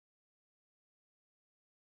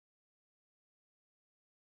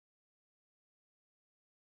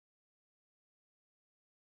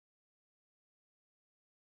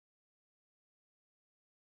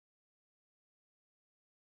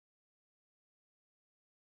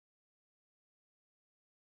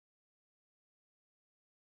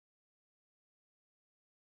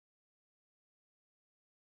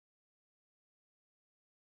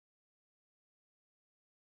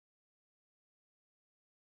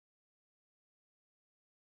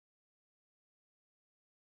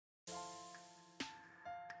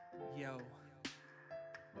Yo,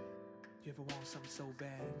 you ever want something so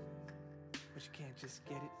bad, but you can't just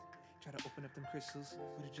get it? Try to open up them crystals,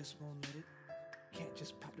 but it just won't let it. Can't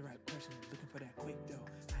just pop the right person, looking for that quick dough.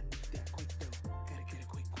 I need that quick dough. Gotta get it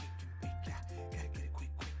quick and big, yeah. Gotta get it quick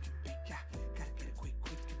and big, yeah. Gotta get it quick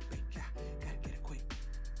and big, yeah. Gotta get it quick.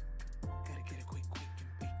 Gotta get it quick and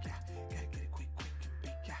big, yeah. Gotta get it quick and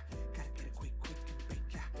big, yeah. Gotta get it quick and big,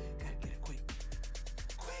 yeah. Gotta get it quick.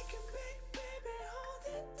 Quick and big, baby, hold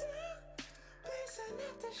it down. Blazing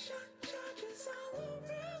at the shot, charges all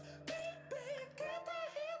around. Baby, got the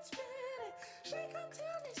head spinning. Shake up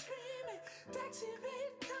till they screaming. Taxi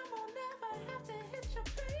rate, come on, never have to hit your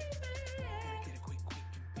baby. Gotta get it quick and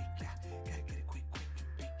big, yeah. Gotta get it quick and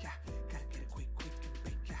big, yeah. Gotta get it quick and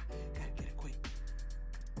big, yeah. Gotta get it quick.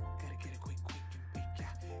 Gotta get it quick and big,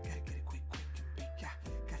 yeah. Gotta get it quick and big, yeah.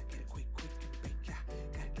 Gotta get it quick and big, yeah.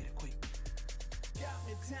 Gotta get it quick. Got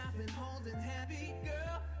me tapping, holding heavy,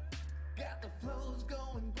 girl. Got the flows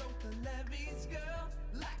going, broke the levees, girl.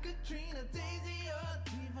 Like a Trina, Daisy, or a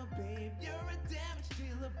diva, babe. You're a damage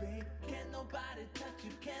dealer, babe. Can't nobody touch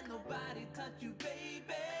you, can't nobody touch you,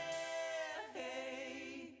 baby.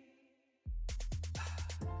 Hey.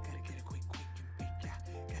 Gotta get it quick and big, yeah.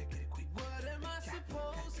 Gotta get it quick. What am I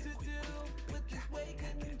supposed to do with this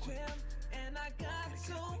waking gem? And I got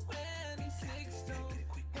so many 6 stones.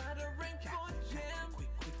 Got a ring for gem,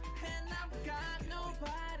 and I've got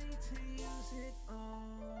nobody to use it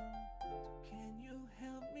on. Can you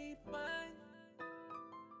help me find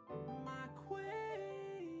my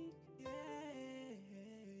queen? Yeah.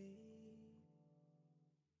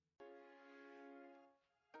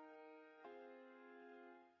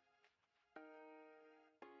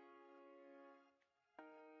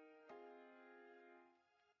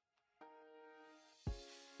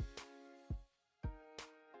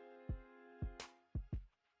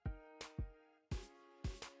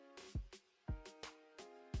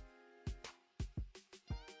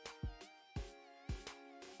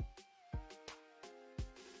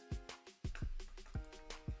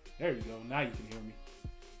 There you go. Now you can hear me.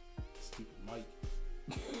 Stupid mic.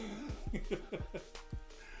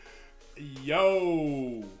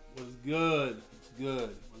 Yo, what's good? What's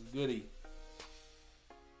good? What's goody?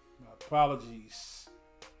 My apologies.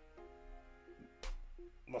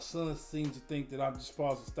 My son seems to think that I'm just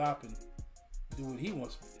supposed to stop and do what he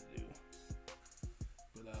wants me to do.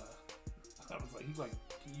 But I was like, he's like,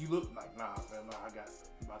 can you look like, nah, man, nah, I'm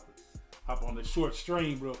about to hop on this short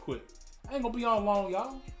stream real quick. I ain't gonna be on long,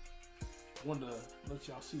 y'all. Wanted to let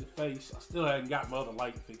y'all see the face. I still haven't got my other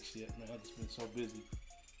light fixed yet, man. I've just been so busy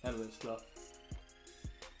handling stuff.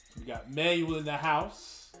 We got Manuel in the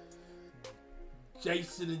house.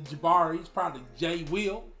 Jason and Jabari. It's probably Jay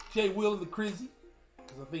Will. Jay Will and the Crizzy.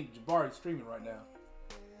 Because I think Jabari's streaming right now.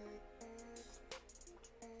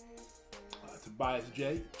 Tobias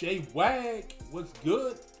J. Jay Wag. What's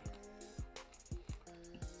good?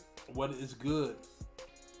 What is good?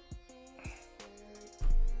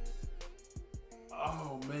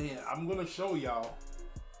 Oh man, I'm gonna show y'all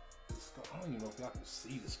the scar. I don't even know if y'all can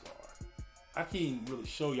see the scar. I can't even really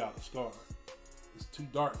show y'all the scar. It's too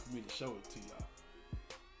dark for me to show it to y'all.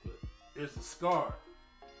 But there's a scar.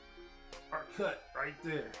 Or cut right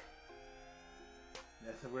there.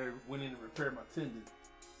 That's where I went in to repair my tendon.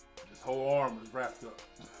 This whole arm was wrapped up.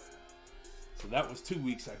 So that was 2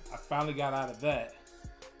 weeks. I finally got out of that.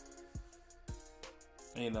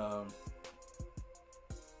 And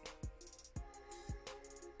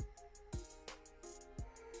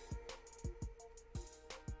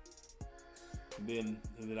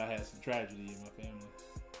and then I had some tragedy in my family.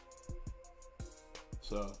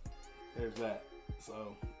 So there's that.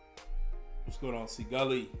 So what's going on, C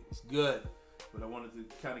Gully? It's good. But I wanted to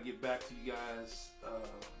kind of get back to you guys.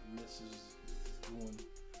 Mrs. is doing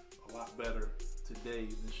a lot better today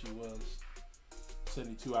than she was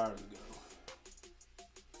 72 hours ago.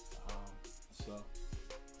 So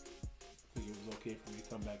I think it was okay for me to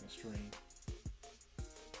come back and stream.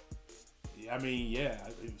 I mean, yeah,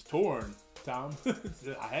 it was torn, Tom.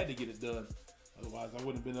 I had to get it done. Otherwise, I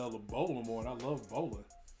wouldn't have been able to bowl no more, and I love bowling.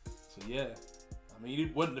 So, yeah. I mean,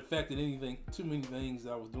 it wasn't affecting anything, too many things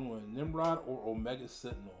that I was doing. Nimrod or Omega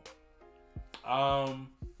Sentinel.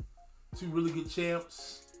 Two really good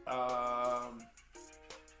champs. I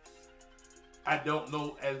don't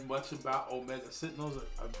know as much about Omega Sentinels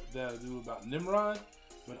that I do about Nimrod,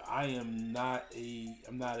 but I'm not a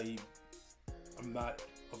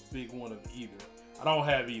big one of either. I don't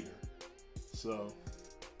have either. So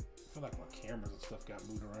I feel like my cameras and stuff got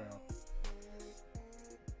moved around.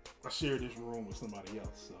 I share this room with somebody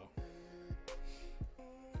else, so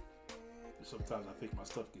sometimes I think my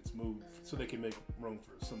stuff gets moved so they can make room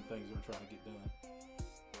for some things they're trying to get done.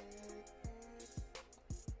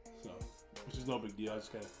 So, which is no big deal. I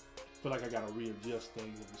just gotta feel like I gotta readjust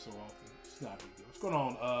things every so often. It's not a big deal. What's going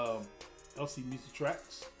on? LC Music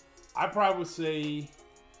Tracks. I probably would say,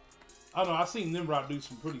 I don't know, I've seen Nimrod do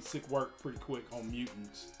some pretty sick work pretty quick on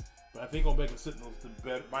Mutants. But I think Omega Sentinel's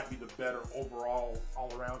might be the better overall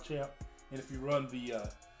all-around champ. And if you run the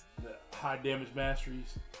high damage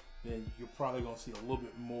masteries, then you're probably going to see a little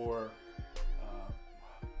bit more,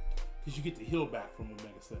 because you get the heal back from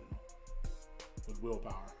Omega Sentinel with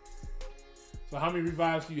willpower. So how many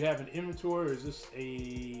revives do you have in inventory, or is this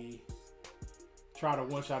a try to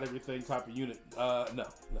one-shot everything type of unit? No.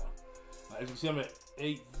 As you can see, I'm at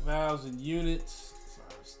 8,000 units. Sorry,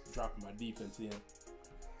 I was dropping my defense in.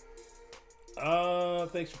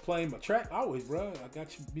 Thanks for playing my track. Always, bro. I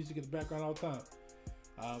got your music in the background all the time.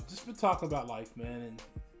 Just been talking about life, man, and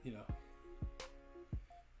you know,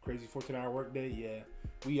 crazy 14-hour work day.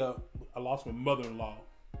 Yeah, I lost my mother-in-law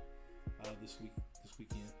this week, this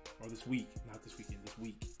week.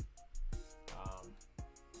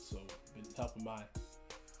 So been helping my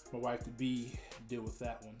wife to be deal with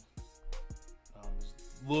that one.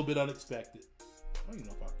 A little bit unexpected. I don't even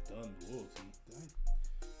know if I've done loyalty.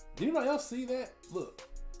 Did anybody else see that?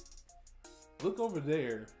 Look over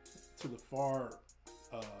there to the far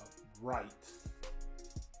right.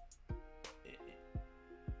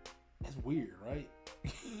 That's weird, right?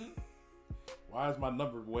 Why is my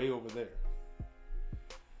number way over there?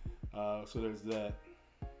 So there's that.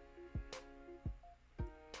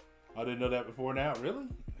 I didn't know that before now. Really?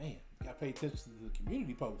 Man, gotta pay attention to the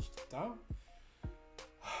community post, Tom.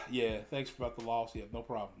 Yeah, thanks about the loss. Yeah, no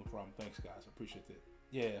problem. Thanks, guys. I appreciate that.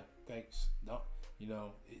 Yeah, thanks. No, you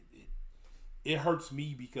know, it hurts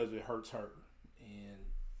me because it hurts her. And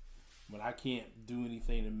when I can't do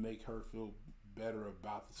anything to make her feel better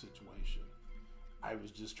about the situation, I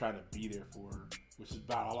was just trying to be there for her, which is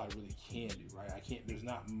about all I really can do, right? There's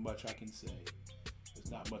not much I can say.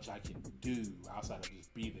 There's not much I can do outside of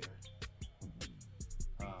just be there.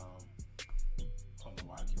 I don't know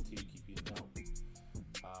why I continue to keep getting help.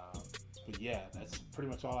 But yeah, that's pretty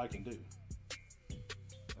much all I can do.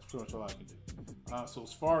 So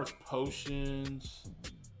as far as potions,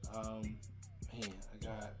 man, I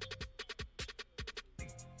got.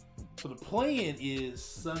 So the plan is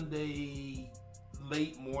Sunday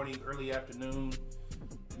late morning, early afternoon.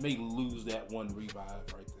 May lose that one revive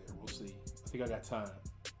right there. We'll see. I think I got time.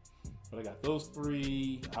 But I got those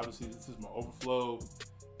three. Obviously, this is my overflow.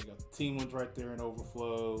 I got the team ones right there in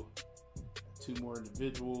overflow. Got two more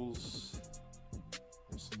individuals.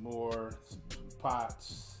 There's some more, some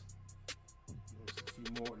pots. There's a few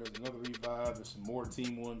more. There's another revive. There's some more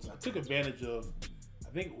team ones. I took advantage of, I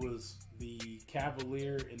think it was the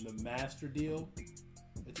Cavalier and the Master deal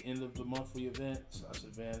at the end of the monthly event. So I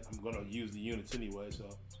said, man, I'm going to use the units anyway, so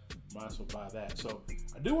might as well buy that. So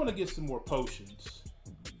I do want to get some more potions.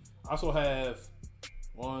 I also have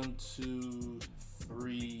 1, 2,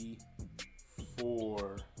 3,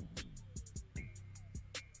 4.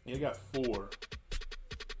 Yeah, I got 4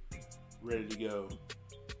 ready to go.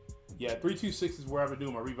 Yeah, 326 is where I've been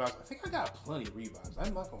doing my revives. I think I got plenty of revives.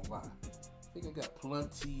 I'm not gonna lie. I think I got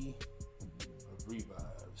plenty of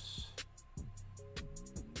revives.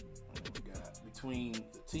 We got between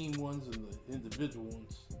the team ones and the individual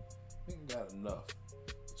ones. I think I got enough.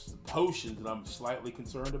 It's the potions that I'm slightly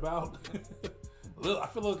concerned about. I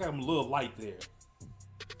feel like I'm a little light there.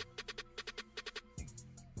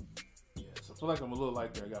 Yeah, so I feel like I'm a little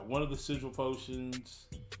light there. I got one of the sigil potions.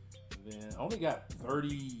 And then I only got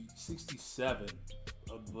 67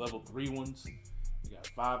 of the level 3 ones. We got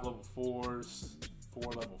 5 level 4s,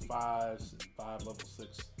 4 level 5s, and 5 level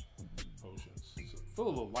 6 potions. So I feel a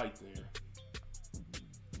little light there.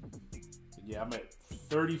 And yeah, I'm at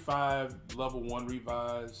 35 level 1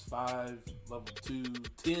 revives, 5 level 2,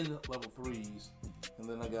 10 level 3s, and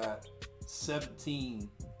then I got 17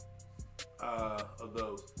 of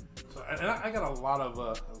those. So, and I got a lot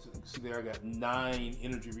of, see there, I got 9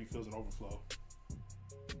 energy refills and overflow.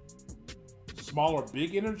 Small or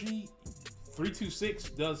big energy,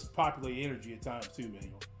 326 does populate energy at times too,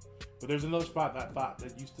 Manuel. But there's another spot that I thought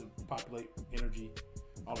that used to populate energy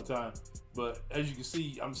all the time. But as you can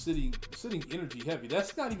see, I'm sitting energy heavy.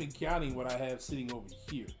 That's not even counting what I have sitting over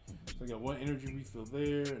here. So I got 1 energy refill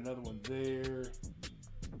there, another one there.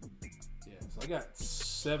 Yeah, so I got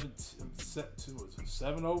 7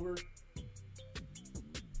 over.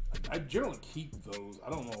 I generally keep those. I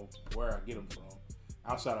don't know where I get them from,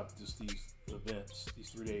 outside of just these events,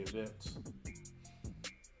 these 3-day events.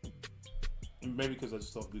 And maybe because I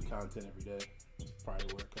just don't do content every day. That's probably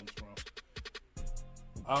where it comes from.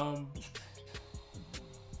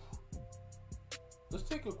 Let's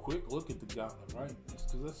take a quick look at the Gauntlet, right?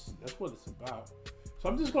 Because that's what it's about. So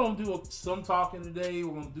I'm just gonna do some talking today.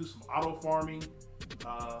 We're gonna do some auto farming.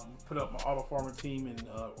 Put up my auto farming team in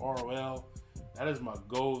ROL. That is my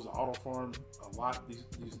goal, is to auto farm a lot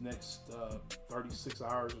these next 36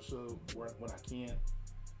 hours or so when I can.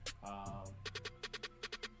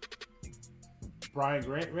 Brian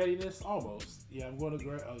Grant readiness, almost. Yeah, I'm going to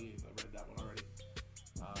Grant. Oh yeah, I read that one already.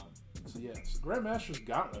 So yeah, it's Grandmaster's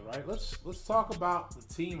Gauntlet, right? Let's talk about the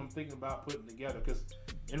team I'm thinking about putting together, because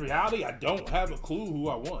in reality, I don't have a clue who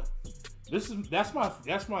I want. That's my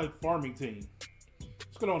farming team.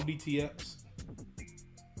 Let's go on DTX.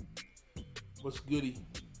 What's goody?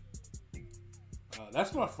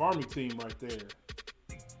 That's my farming team right there.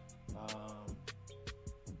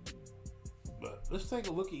 But let's take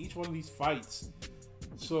a look at each one of these fights.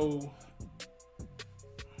 So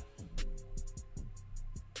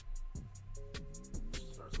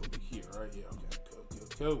starts over here, right? Yeah, okay,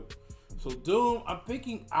 cool. So Doom, I'm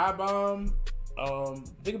thinking I-Bomb.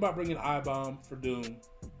 Think about bringing I-Bomb for Doom.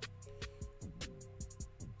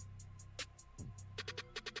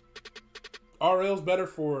 RL's better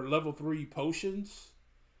for level 3 potions,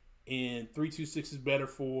 and 326 is better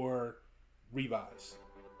for revives.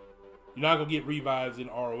 You're not gonna get revives in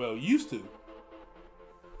ROL. You used to.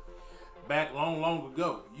 Back long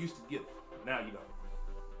ago, you used to get them. Now you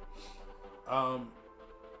don't.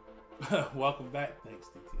 Welcome back. Thanks,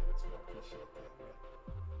 DTX.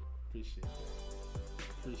 Appreciate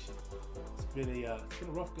that. It's been a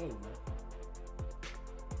rough go, man.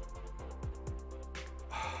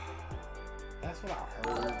 That's what I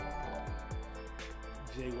heard.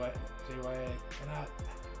 JYA, and I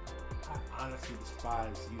honestly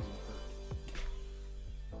despise using her.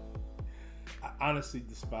 I honestly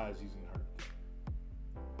despise using her.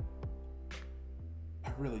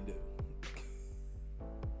 I really do. I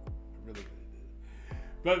really do.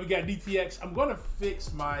 But we got DTX. I'm gonna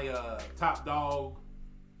fix my top dog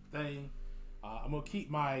thing. I'm gonna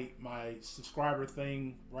keep my subscriber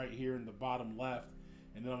thing right here in the bottom left,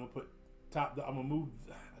 and then I'm gonna put I'm gonna move.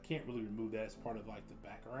 I can't really remove that as part of like the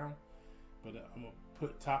background, but I'm gonna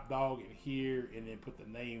put top dog in here and then put the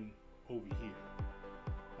name over here.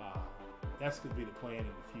 That's gonna be the plan in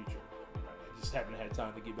the future. I just haven't had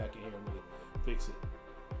time to get back in here and really fix it.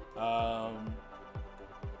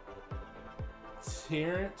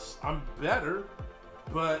 Terrence, I'm better,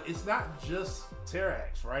 but it's not just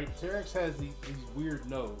Terrax, right? Terrax has these weird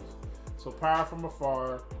nodes. So power from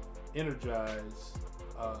afar, energize,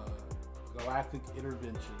 galactic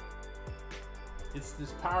intervention. It's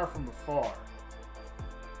this power from afar.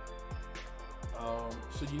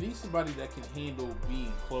 So you need somebody that can handle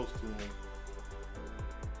being close to him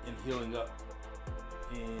and healing up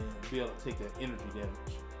and be able to take that energy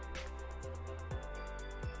damage.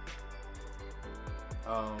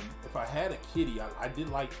 If I had a kitty, I did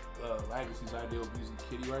like Legacy's idea of using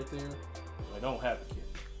kitty right there, but I don't have a kitty.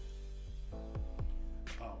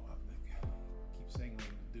 Oh, I keep saying I'm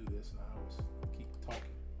going to do this, and I always keep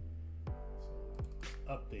talking. So let's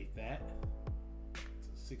update that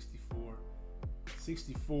to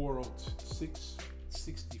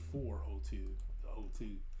 6402. The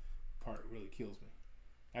 02 part really kills me.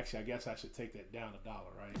 Actually, I guess I should take that down $1,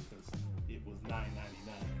 right? Because it was $9.99.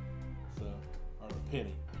 So, or a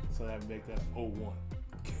penny. So that would make that 01.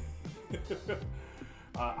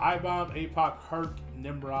 I-Bomb, APOC, Herc,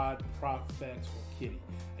 Nimrod, Profex, or Kitty.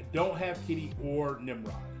 I don't have Kitty or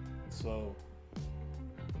Nimrod. So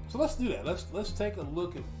let's do that. Let's take a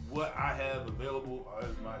look at what I have available as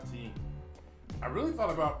my team. I really thought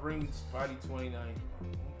about bringing Spidey 29.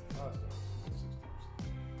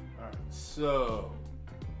 Alright, so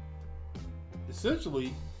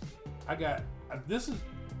essentially I got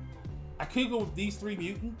I could go with these 3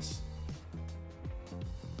 mutants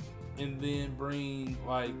and then bring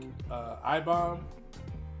like I-Bomb.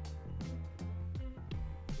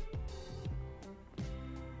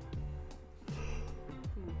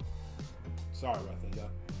 Sorry about that,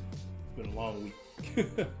 y'all. It's been a long week.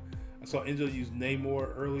 I saw Enzo use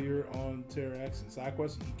Namor earlier on Terrax and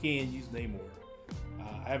SideQuest. You can use Namor.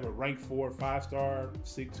 I have a rank 4 5-star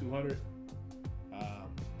SIG 200,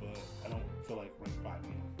 but I don't feel like rank 5 now.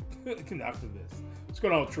 After this, what's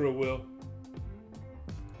going on, True Will?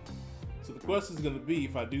 So the question is going to be,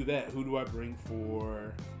 if I do that, who do I bring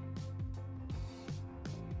for?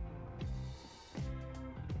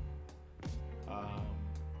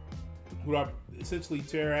 Who do I essentially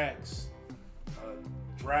Terrax,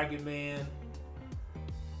 Dragon Man,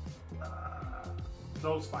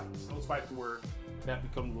 those fights where that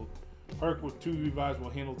becomes a little. Herc with 2 revives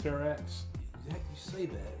will handle Terrax. Yeah, you say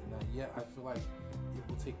that, and yet I feel like it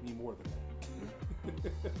will take me more than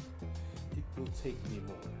that. It will take me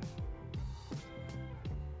more.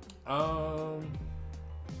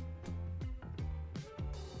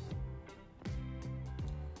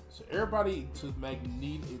 So everybody to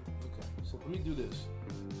Magneto. Okay, so let me do this.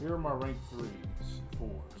 Here are my rank 3s,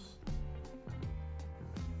 4s.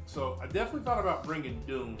 So I definitely thought about bringing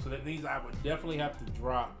Doom. So that means I would definitely have to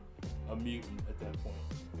drop a mutant at that point.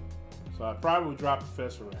 So I probably would drop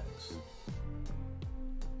Professor X.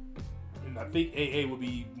 And I think AA would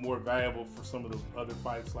be more valuable for some of the other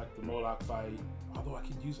fights, like the MODOK fight. Although I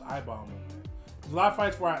could use I-Bomb on that. There's a lot of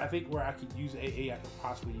fights where I think where I could use AA, I could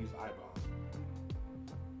possibly use I-Bomb.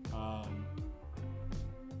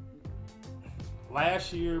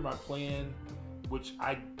 Last year, my plan, which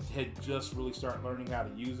I had just really started learning how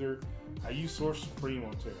to use her, I used Source Supreme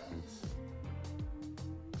on Terrax.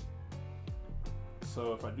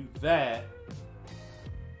 So if I do that,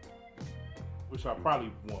 which I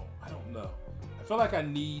probably won't, I don't know. I feel like I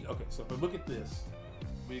need, okay, so if I look at this,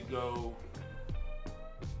 we go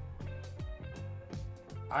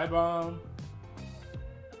I-Bomb,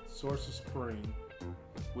 Source of Supreme,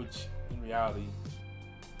 which in reality,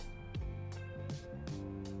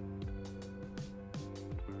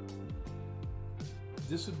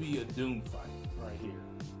 this would be a Doom fight right here.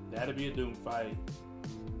 That'd be a Doom fight.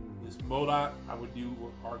 This MODOK I would do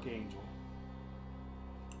with Archangel.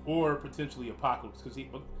 Or potentially Apocalypse, because he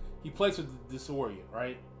plays with the Disorient,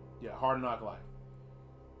 right? Yeah, Hard Knock Life.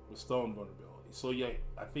 With Stone Vulnerability. So yeah,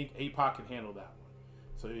 I think APOC can handle that one.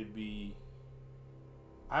 So it'd be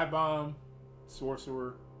I-Bomb,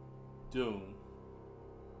 Sorcerer, Doom,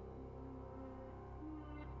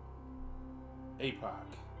 APOC.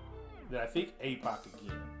 Then I think APOC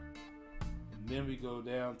again. And then we go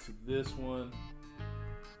down to this one.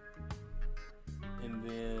 And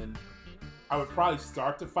then I would probably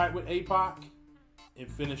start the fight with APOC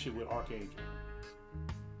and finish it with Archangel.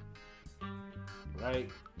 Right?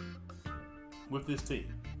 With this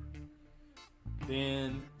team.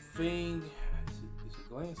 Then Thing, is it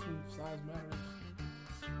glancing size matters?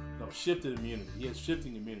 No, shifted immunity. He has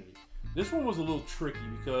shifting immunity. This one was a little tricky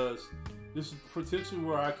because this is potentially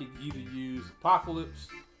where I could either use Apocalypse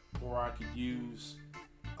or I could use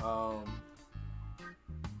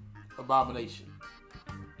Abomination.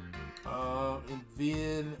 And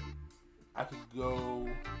then I could go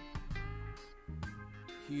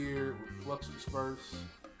here with Flux Disperse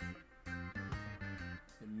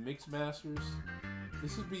and Mix Masters.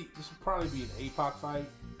 This would probably be an APOC fight.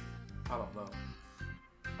 I don't know.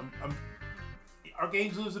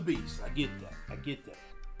 Archangel is a beast. I get that.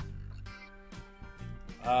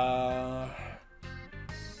 I'm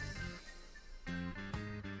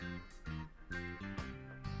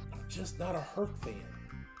just not a Herc fan.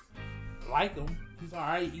 I like him. He's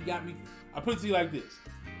alright. He got me. I put it to you like this.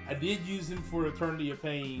 I did use him for Eternity of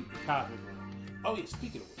Pain cosmic run. Oh yeah,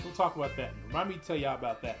 speaking of which, we'll talk about that. Remind me to tell y'all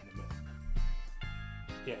about that in a minute.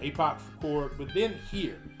 Yeah, APOC for core. But then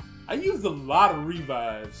here, I used a lot of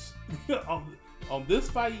revives on this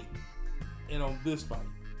fight and on this fight.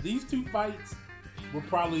 These two fights were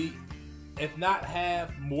probably, if not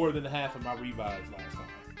half, more than half of my revives last time.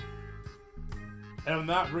 And I'm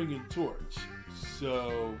not bringing Torch.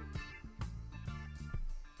 So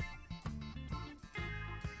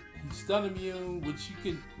he's stun immune, which you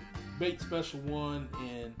can bait special one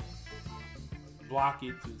and block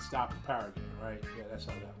it to stop the power gain, right? Yeah, that's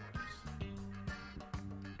how that works.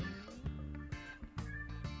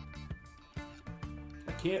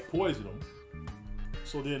 I can't poison him.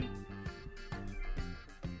 So then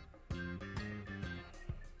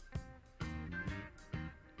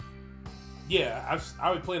yeah,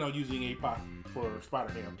 I would plan on using APOC for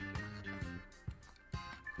Spider Ham.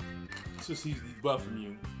 It's just he's debuffing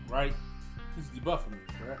you, right? He's debuffing you,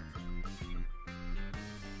 correct?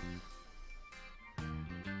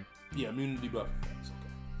 Yeah, immunity buff effects,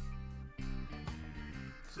 okay.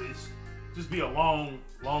 So it's just be a long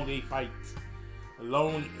 8 fights. A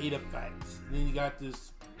long 8 of fights. And then you got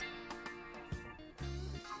this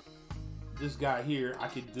guy here. I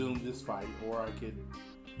could doom this fight, or I could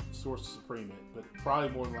Source Supreme it, but probably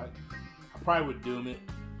more like I probably would doom it.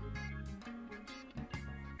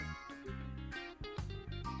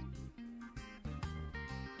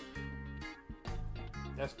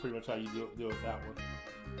 That's pretty much how you deal with that one.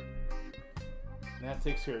 And that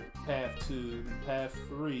takes care of path 2. Path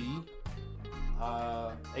 3,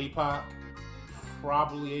 APOC,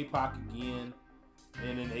 probably APOC again,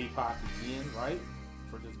 and then APOC again, right?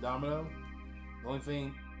 For this domino. The only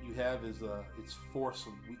thing you have is it's force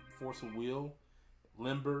of will,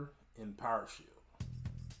 limber, and power shield.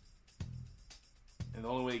 And the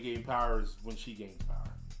only way to gain power is when she gains power.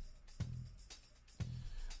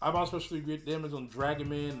 Eyebomb special 3 great damage on Dragon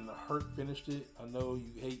Man, and the Hurt finished it. I know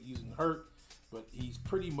you hate using Hurt, but he's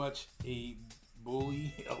pretty much a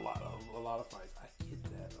bully a lot of fights. I get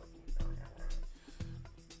that.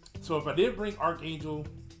 So if I did bring Archangel,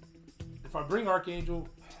 Archangel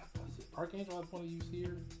I want to use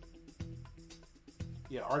here.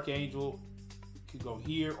 Yeah, Archangel could go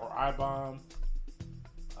here or Eyebomb.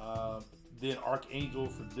 Then Archangel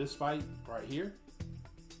for this fight right here.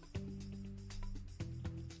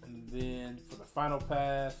 And then for the final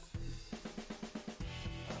path,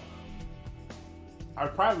 I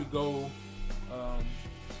would probably go.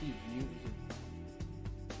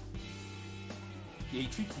 He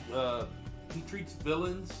treats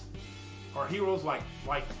villains or heroes like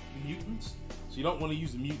mutants. So you don't want to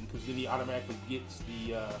use a mutant because then he automatically gets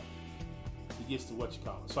the what you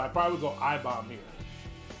call it. So I probably would go Eyebomb here.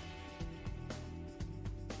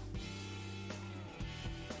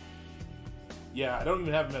 Yeah, I don't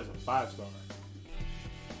even have him as a 5-star.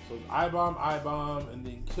 So Eyebomb, and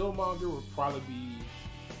then Killmonger would probably be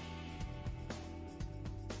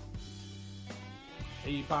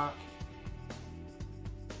APOC.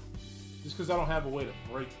 Just because I don't have a way to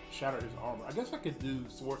shatter his armor. I guess I could do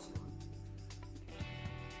Sorcerer.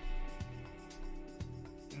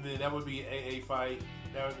 And then that would be an AA fight.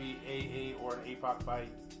 That would be AA or an APOC fight.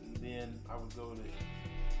 And then I would go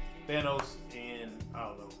to Thanos and, I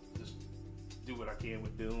don't know, just do what I can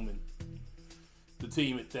with Doom and the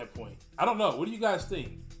team at that point. I don't know. What do you guys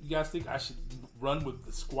think? You guys think I should run with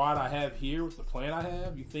the squad I have here, with the plan I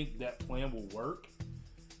have? You think that plan will work?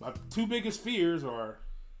 My two biggest fears are,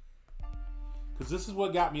 because this is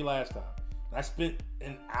what got me last time. I spent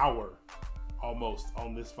an hour almost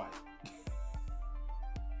on this fight.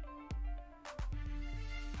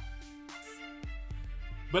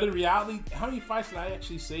 But in reality, how many fights did I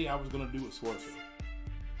actually say I was going to do with Sorcerer?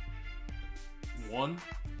 1?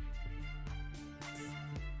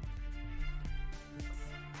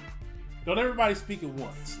 Don't everybody speak at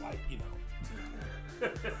once, like, you know.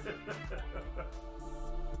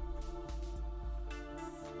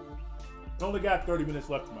 Only got 30 minutes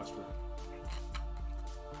left in my stream.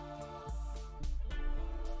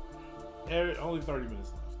 Only 30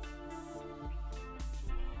 minutes left.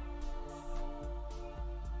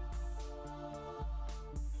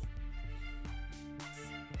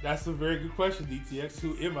 That's a very good question, DTX.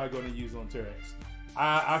 Who am I going to use on Terex?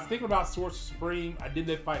 I was thinking about Sorcerer Supreme. I did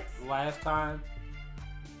that fight last time.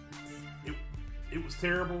 It was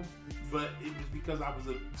terrible, but it was because I was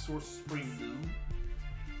a Sorcerer Supreme dude.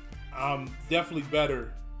 Definitely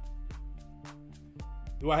better.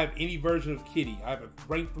 Do I have any version of Kitty? I have a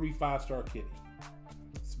rank 3 5-star Kitty.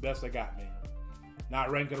 It's the best I got, man. Not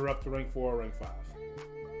ranking her up to rank 4 or rank 5.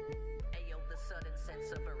 Ayo, the sudden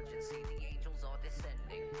sense of urgency, the angels are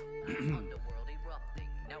descending. Underworld erupting.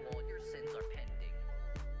 Now all your sins are pending.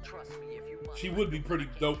 Trust me if you must. She would be pretty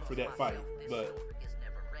dope for that fight, but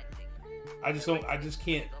I just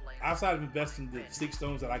can't. Outside of investing the 6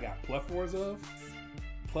 stones that I got plethora of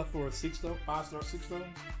 5-star 6 stones,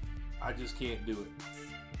 I just can't do it.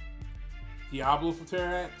 Diablo for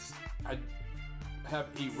Terrax, I have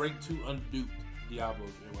a rank 2 unduped Diablo.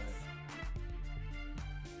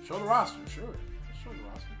 Show the roster, sure. Let's show the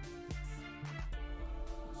roster.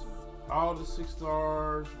 So all the 6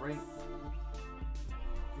 stars, rank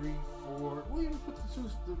 3, 4. We'll even put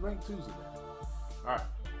the rank 2s in there. Alright.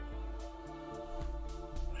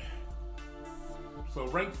 So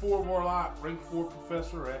rank 4 Warlock, rank 4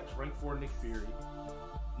 Professor X, rank 4 Nick Fury.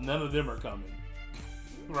 None of them are coming.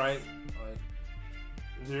 Right? Like,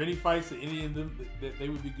 is there any fights that any of them that they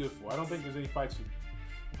would be good for? I don't think there's any fights.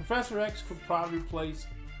 Professor X could probably replace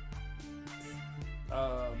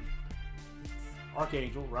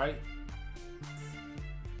Archangel, right?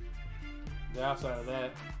 The outside of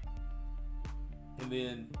that. And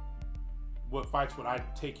then what fights would I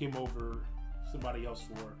take him over somebody else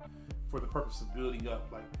for the purpose of building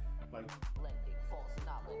up, like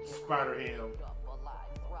Spider-Ham.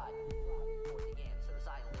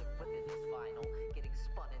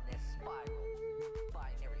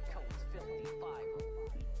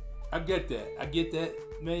 I get that,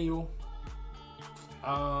 Manuel.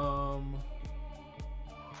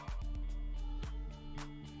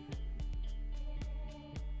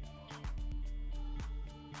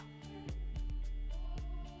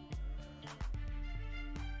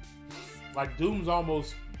 Like Doom's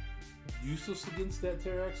almost useless against that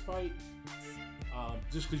Terrax fight,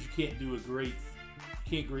 just because you can't do a great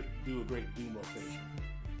Doom rotation.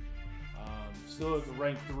 Still at the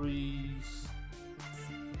rank 3s.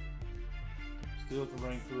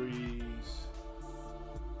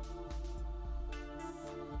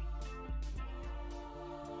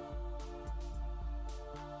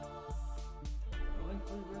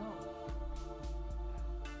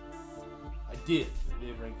 did. They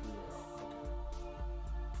did rank 3. Okay.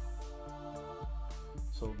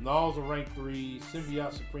 So Nulls are ranked 3.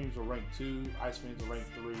 Symbiote Supremes are ranked 2. Icemans are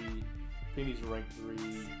ranked 3. Pennies are ranked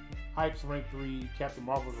 3. Hype's ranked 3. Captain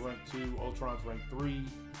Marvel's ranked 2. Ultron's ranked 3.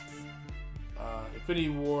 Infinity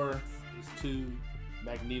War is 2.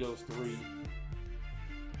 Magneto's 3.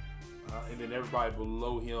 And then everybody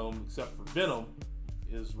below him, except for Venom,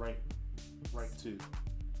 is ranked 2.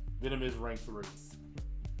 Venom is ranked 3.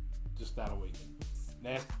 Just not awakened.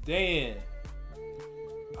 Nasty Dan.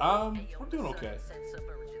 We're doing okay.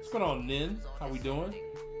 What's going on, Nin? How we doing?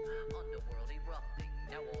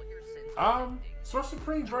 Source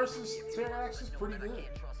Supreme versus Terrax is pretty good.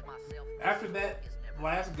 After that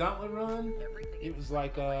last Gauntlet run, it was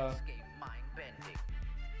like,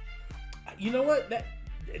 you know what? That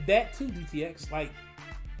too, DTX. Like,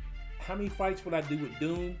 how many fights would I do with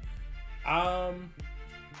Doom?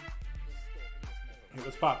 Here,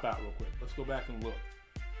 let's pop out real quick. Let's go back and look.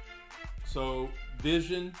 So,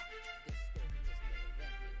 Vision.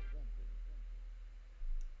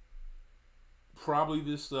 Probably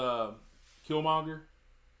this Killmonger.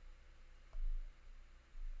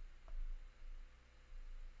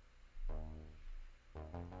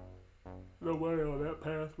 No way on that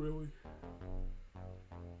path, really.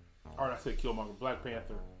 Or I said Killmonger, Black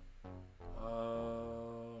Panther. I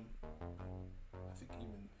think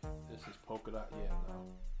even this is Polka Dot. Yeah, no.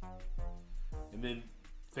 And then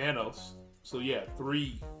Thanos. So yeah,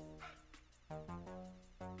 three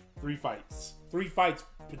fights. 3 fights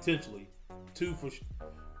potentially. Two for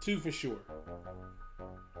sure.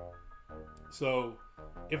 So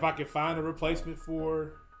if I could find a replacement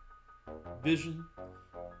for Vision,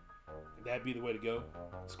 that'd be the way to go.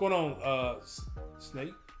 What's going on,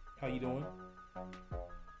 Snake? How you doing?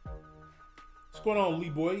 What's going on, Lee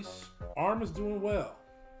Boys? Armor's doing well.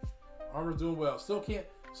 Still can't.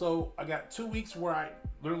 So I got 2 weeks where I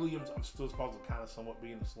literally I'm still supposed to kind of somewhat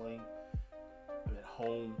be in a sling. I'm at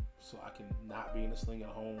home, so I can not be in a sling at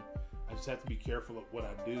home. I just have to be careful of what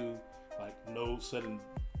I do. Like no sudden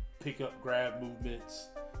pickup grab movements,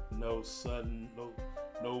 no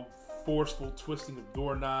forceful twisting of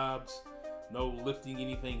doorknobs, no lifting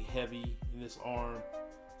anything heavy in this arm.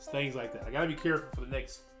 It's things like that. I gotta be careful for the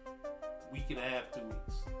next week and a half, 2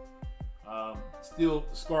 weeks. Still,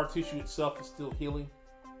 the scar tissue itself is still healing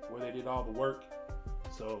where they did all the work.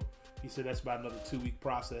 So he said that's about another 2-week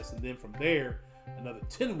process, and then from there, another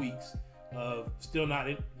 10 weeks of still not,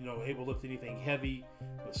 able to lift anything heavy,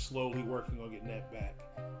 but slowly working on getting that back.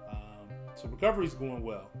 So recovery's going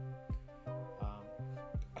well. I'm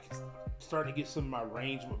starting to get some of my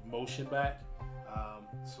range of motion back.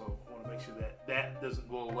 So I want to make sure that doesn't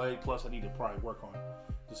go away. Plus, I need to probably work on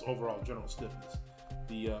just overall general stiffness.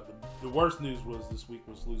 The worst news was this week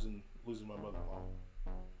was losing my mother-in-law.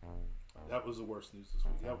 That was the worst news this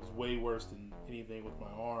week. That was way worse than anything with my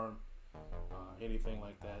arm, anything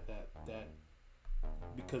like that. That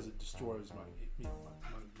because it destroys my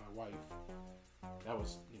wife. That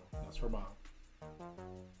was that's her mom,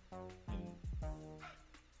 and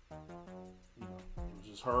it was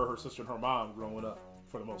just her sister, and her mom growing up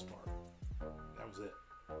for the most part. That was it.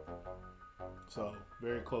 So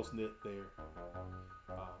very close knit there.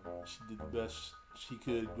 She did the best she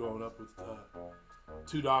could growing up with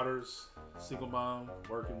 2 daughters, single mom,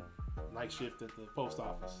 working night shift at the post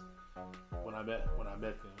office when I met them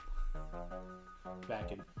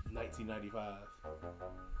back in 1995.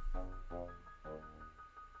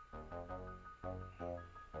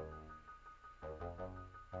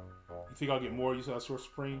 You think I'll get more use out of Source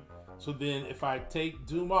Supreme? So then if I take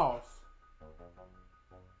Doom off,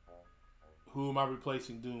 who am I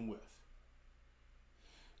replacing Doom with?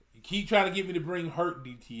 You keep trying to get me to bring Hurt,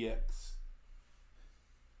 DTX.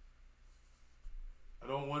 I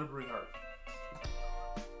don't want to bring Hurt.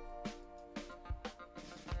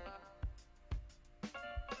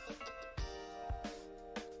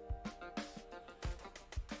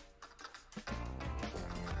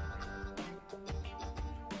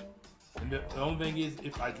 And the only thing is,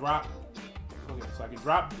 if I drop, okay, so I can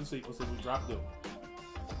drop. Let's say we drop Doom.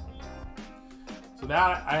 So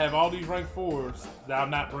now I have all these rank 4s that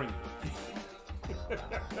I'm not bringing.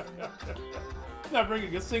 I'm not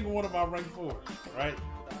bringing a single one of my rank 4s, right?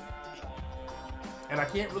 And I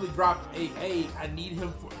can't really drop AA. I need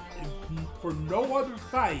him for no other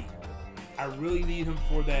fight. I really need him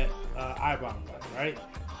for that I-bomb fight, right?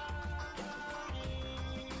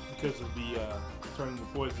 Because of the turning the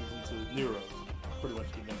poisons into Neros. Pretty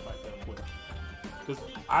much getting that fight done quick. Because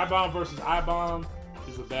I-bomb versus I-bomb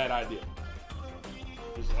is a bad idea.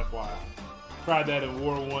 Just FYI. Tried that in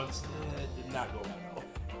war once. It did not go well.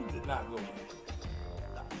 It did not go well.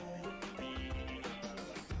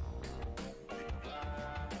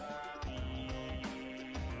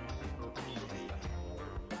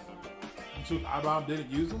 took I-Bomb,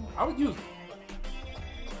 didn't use them, I would use them.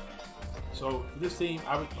 So for this team,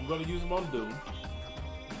 I'm going to use them on Doom.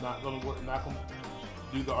 Not going to work. Not going to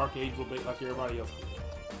do the Archangel bait like everybody else did.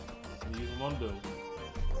 I'm going to use them on Doom.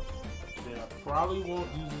 Then I probably won't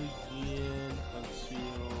use it again until.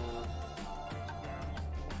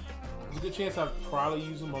 There's a good chance I'd probably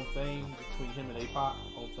use them on Thane between him and APOC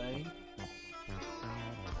on Thane.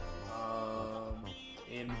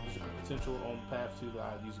 And there's a potential on Path 2 that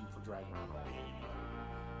I'd use them for Dragon.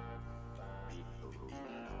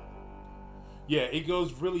 Yeah, it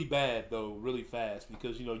goes really bad though, really fast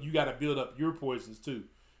because you know you got to build up your poisons too,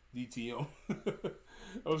 DTM.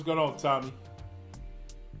 What's going on, Tommy?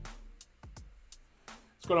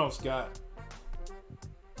 What's going on, Scott?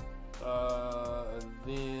 And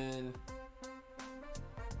then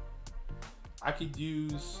I could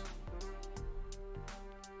use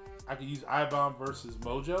I-Bomb versus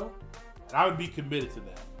Mojo, and I would be committed to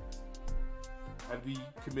that. I'd be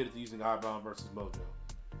committed to using I-Bomb versus Mojo.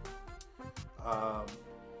 I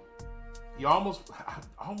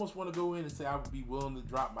almost want to go in and say I would be willing to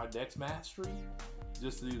drop my Dex Mastery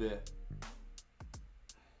just to do that.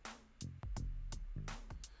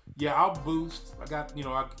 Yeah, I'll boost.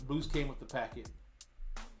 Boost came with the packet.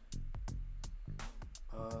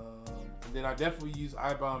 And then I definitely use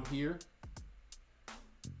I-Bomb here.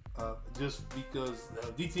 Just because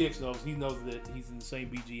DTX knows, he knows that he's in the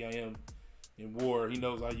same BG I am in War. He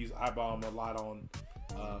knows I use I-Bomb a lot on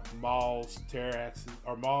Mauls, Terraxes,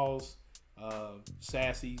 or Mauls,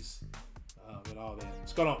 Sassies, and all that.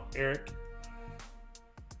 What's going on, Eric?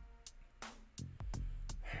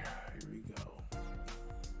 Here we go.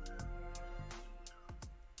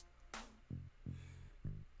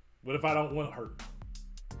 What if I don't want hurt?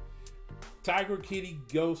 Tiger, Kitty,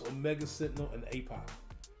 Ghost, Omega Sentinel, and APOC.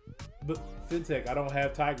 But Fintech, I don't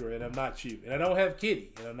have Tiger, and I'm not you. And I don't have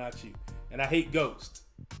Kitty, and I'm not you. And I hate Ghost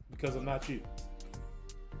because I'm not you.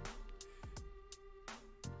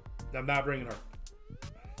 I'm not bringing her.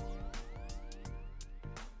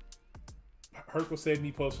 Herc will save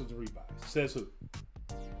me potions and rebuys. Says who?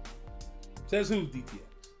 Says who, DTX?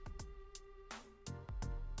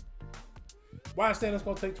 Why is Thanos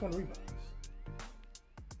going to take 20 rebuys?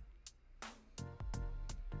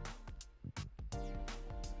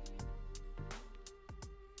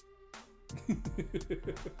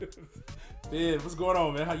 Ben, what's going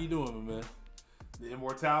on, man? How you doing, man? The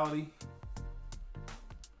immortality.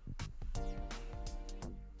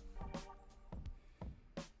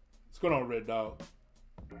 What's going on, Red Dog?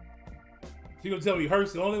 You gonna tell me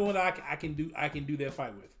Hurt's the only one I can do that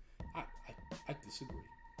fight with? I disagree.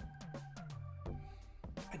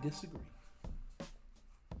 I disagree.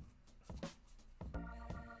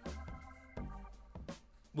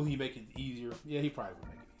 Will he make it easier? Yeah, he probably will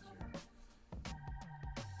make it easier.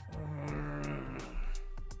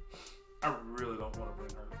 I really don't want to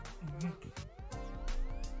bring her.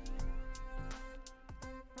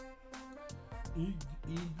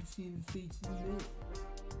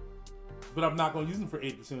 But I'm not going to use them for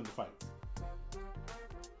 8% of the fights.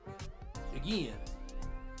 Again,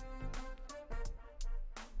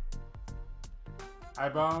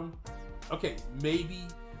 I-Bomb. Okay, maybe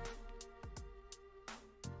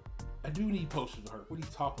I do need potions to hurt. What are you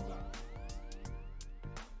talking about?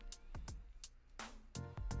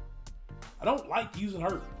 I don't like using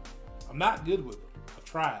hurt. I'm not good with them. I've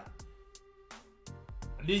tried.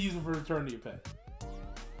 I did use him for Return to Your Pet.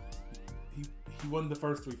 He won the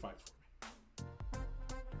first 3 fights for me.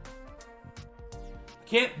 I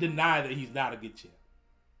can't deny that he's not a good champ.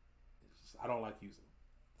 I don't like using him.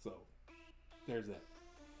 So, there's that.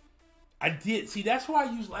 I did. See, that's what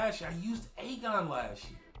I used last year. I used Aegon last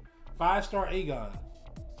year. 5-star Aegon.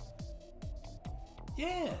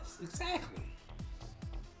 Yes, exactly.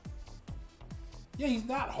 Yeah, he's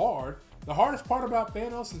not hard. The hardest part about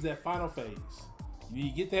Thanos is that final phase.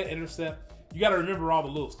 You get that intercept. You got to remember all the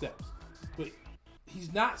little steps. But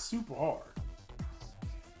he's not super hard.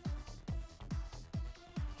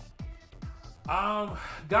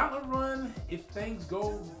 Gauntlet run, if things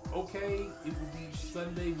go okay, it will be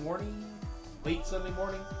Sunday morning, late Sunday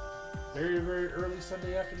morning, very, very early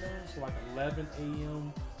Sunday afternoon, so like 11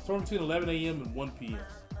 a.m., somewhere between 11 a.m. and 1 p.m.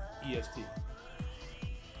 EST.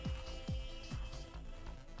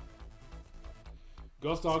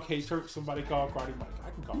 Ghostdog, hey Turk, somebody call Cardi Mike.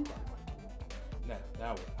 I can call Cardi Mike.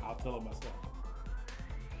 Now what? I'll tell him myself.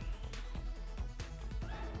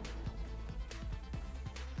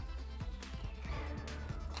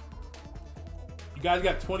 You guys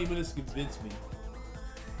got 20 minutes to convince me.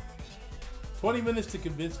 20 minutes to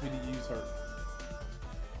convince me to use her.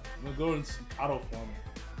 I'm gonna go in some auto farming.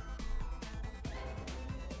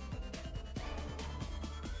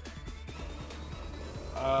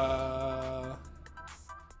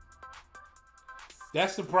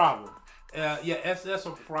 That's the problem. Yeah, SS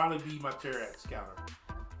will probably be my Terax counter.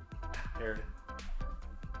 Aaron.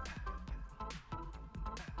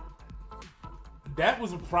 That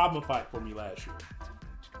was a problem fight for me last year.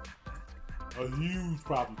 A huge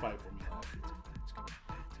problem fight for me last year.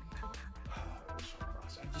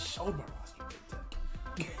 I just showed my roster.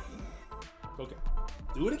 Okay.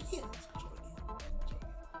 Do it again.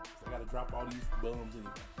 I gotta drop all these bums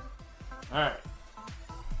anyway. Alright.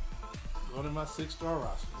 Going to my 6-star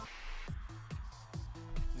roster.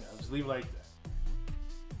 Yeah, I'll just leave it like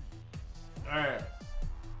that. Alright.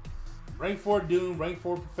 Rank 4 Doom, rank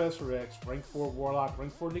 4 Professor X, rank 4 Warlock,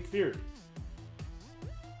 rank 4 Nick Fury.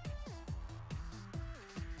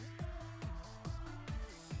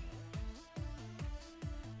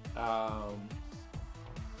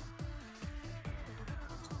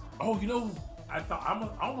 Oh, you know, I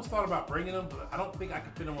almost thought about bringing them, but I don't think I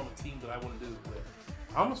could fit them on the team that I want to do it with.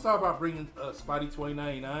 I almost thought about bringing Spidey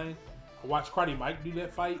 2099. I watched Cardi Mike do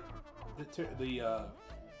that fight, the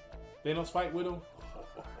Thanos fight with him.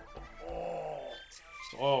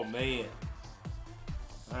 Oh man!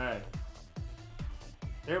 All right.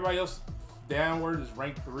 Everybody else downward is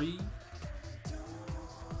rank 3.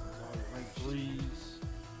 Rank 3s.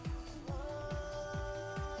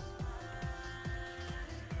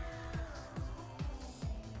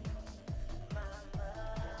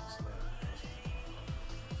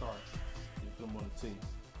 Sorry, you put them on the team.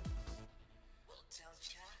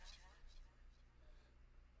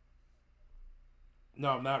 No,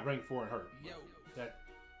 I'm not ranked 4 and hurt. That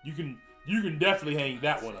you can definitely hang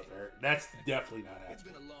that one up there. That's definitely not happening. It's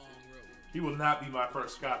been a long road. He will not be my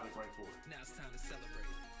first Scott with rank 4. Now it's time to celebrate.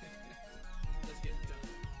 Let's get it done.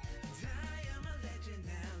 I am a legend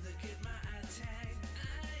now. Look at my tag.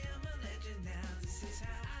 I am a legend now. This is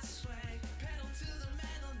how I swag. Pedal to the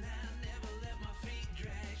metal now. Never let my feet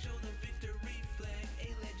drag. Show the victory flag.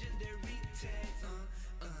 A legendary tag.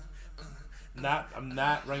 I'm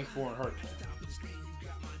not ranked 4 and hurt.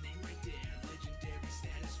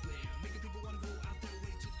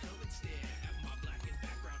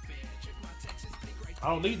 I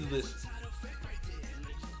don't need to listen.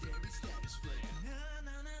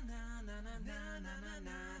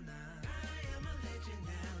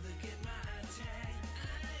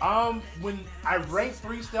 When I ranked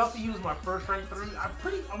 3 stealthy, he was my first rank 3.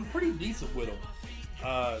 I'm pretty decent with him.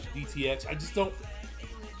 DTX. I just don't.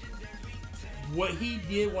 What he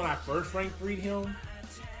did when I first ranked 3'd him,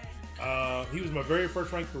 he was my very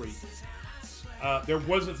first rank 3. There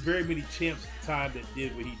wasn't very many champs at the time that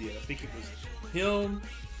did what he did. I think it was him,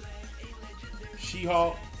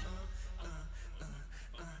 She-Hulk,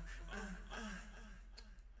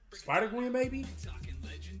 Spider-Gwen maybe?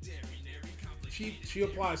 She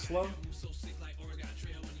applies slow.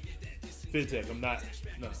 Fintech, I'm not,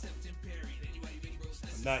 no.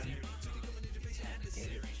 I'm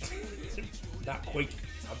not quaking.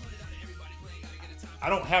 I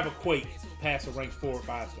don't have a quake past a rank 4 or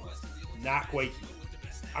 5 star. Not quaking.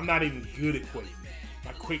 I'm not even good at quaking.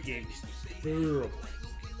 My quake game is terrible.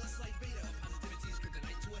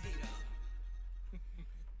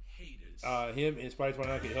 Him and Spider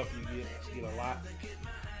 29 can help you get a lot.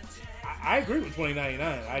 I agree with 2099.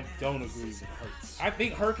 I don't agree with Herc. I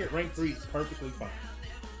think Herc at rank 3 is perfectly fine.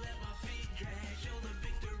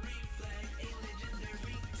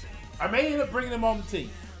 I may end up bringing him on the team.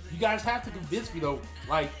 You guys have to convince me though.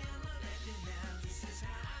 Like,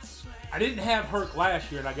 I didn't have Herc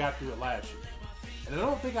last year and I got through it last year. And I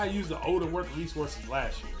don't think I used the older work resources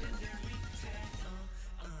last year.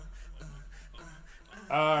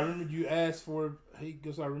 I remember you asked for, hey,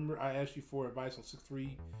 because I remember I asked you for advice on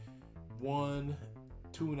 631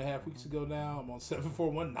 2.5 weeks ago now. I'm on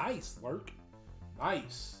 741. Nice, Lurk.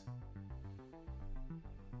 Nice.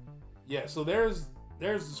 Yeah, so there's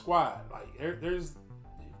the squad. Like,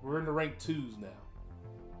 we're in the rank 2s now.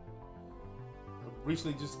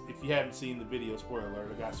 Recently, just if you haven't seen the video, spoiler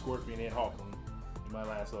alert, I got Scorpion and Hawkling in my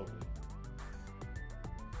last opening.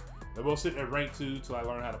 They're both sitting at rank 2 till I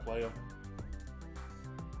learn how to play them.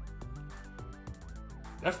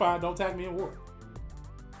 That's fine. Don't tag me in war.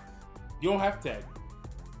 You don't have to tag me.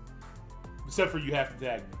 Except for you have to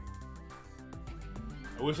tag me.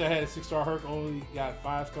 I wish I had a 6-star Herc, only got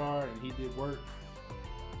 5-star, and he did work.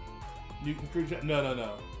 You can create. No.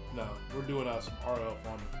 We're doing some RL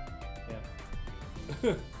farming.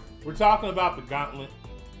 Yeah. We're talking about the Gauntlet.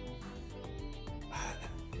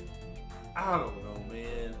 I don't know,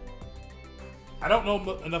 man. I don't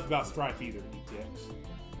know enough about Strife either, DTX.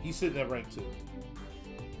 He's sitting at rank 2.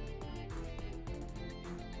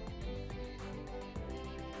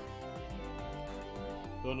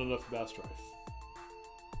 Don't know enough about Strife.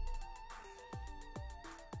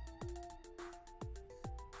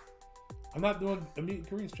 I'm not doing a Meet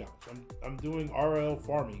Koreans challenge. I'm doing RL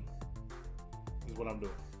farming. Is what I'm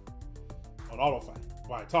doing on autofight.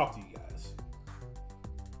 While I talk to you guys.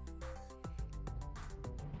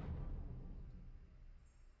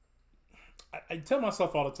 I tell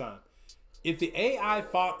myself all the time, if the AI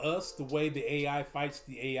fought us the way the AI fights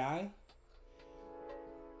the AI,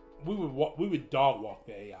 we would dog walk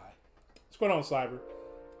the AI. What's going on, Cyber?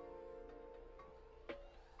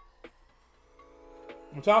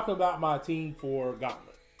 I'm talking about my team for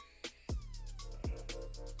Gauntlet.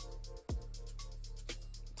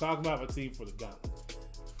 Talking about my team for the Gauntlet.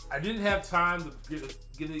 I didn't have time to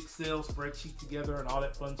get an Excel spreadsheet together and all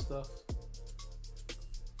that fun stuff.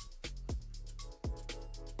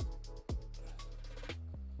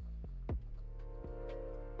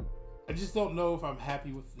 I just don't know if I'm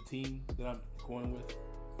happy with the team that I'm going with.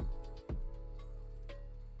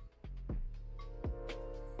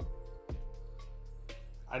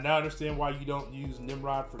 I now understand why you don't use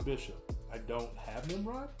Nimrod for Bishop. I don't have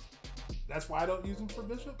Nimrod. That's why I don't use him for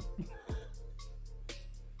Bishop.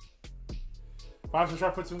 5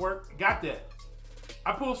 Strife puts in work. Got that.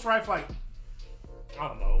 I pulled Strife like, I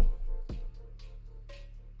don't know,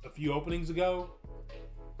 a few openings ago.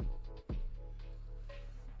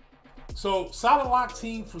 So, solid lock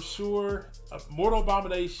team for sure. Mortal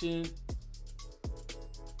Abomination,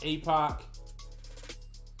 APOC.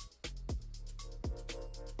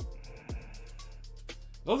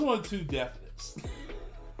 Those are one of the two definites.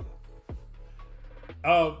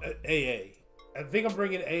 AA. I think I'm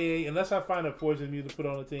bringing AA, unless I find a Poison Mew to put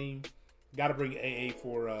on the team. Got to bring AA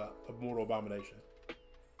for a Mortal Abomination.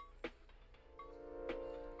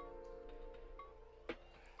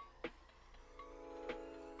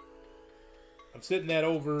 I'm sitting at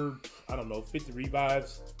over, I don't know, 50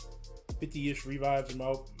 revives, 50-ish revives in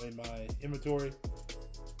my inventory.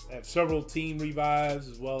 I have several team revives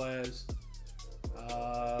as well as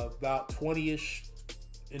about 20-ish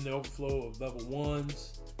in the overflow of level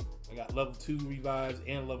 1s. I got level 2 revives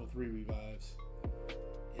and level 3 revives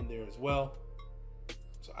in there as well.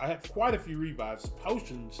 So I have quite a few revives.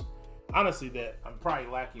 Potions, honestly, that I'm probably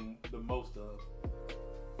lacking the most of.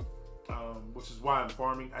 Which is why I'm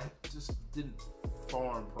farming. I just didn't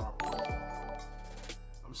farm properly.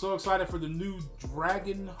 I'm so excited for the new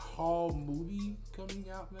Dragon Hall movie coming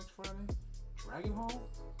out next Friday. Dragon Hall?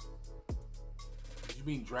 Did you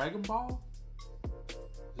mean Dragon Ball?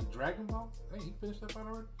 Is it Dragon Ball? Hey, you finished that fight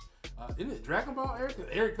already? Isn't it Dragon Ball, Eric?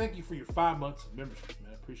 Eric, thank you for your 5 months of membership,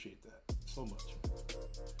 man. I appreciate that so much.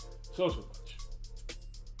 So much.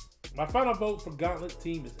 My final vote for Gauntlet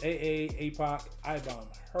team is AA, APOC, IBOM,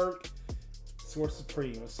 Herc, Source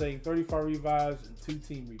Supreme. I'm saying 35 revives and 2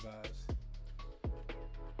 team revives.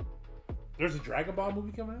 There's a Dragon Ball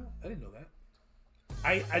movie coming out? I didn't know that.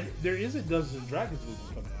 There is a Dungeons and Dragons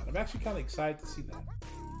movie coming out. I'm actually kind of excited to see that.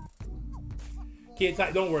 Can't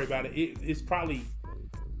type. Don't worry about it. It's probably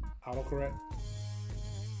autocorrect.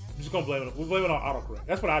 I'm just gonna blame it. We'll blame it on autocorrect.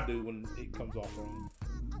 That's what I do when it comes off wrong.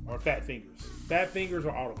 Or fat fingers. Fat fingers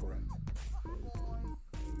or autocorrect.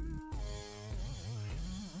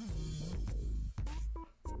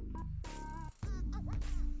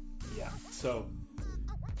 Yeah. So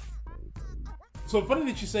funny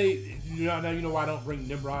that you say, now you know why I don't bring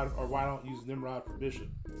Nimrod, or why I don't use Nimrod for Bishop.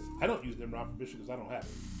 I don't use Nimrod for Bishop because I don't have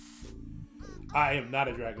it. I am not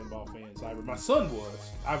a Dragon Ball fan, Cyber. My son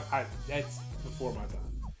was. That's before my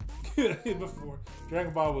time. Before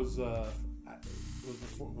Dragon Ball was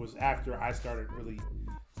after I started really.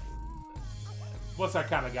 Once I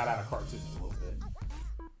kind of got out of cartoons a little bit,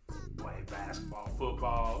 playing basketball,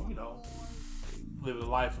 football, living the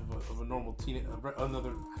life of a normal teenager. I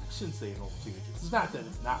shouldn't say a normal teenager. It's not that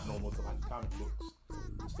it's not normal to like comic books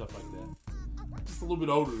and stuff like that. Just a little bit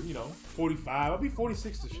older, 45. I'll be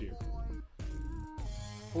 46 this year.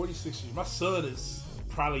 46 years. My son is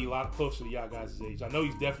probably a lot closer to y'all guys' age. I know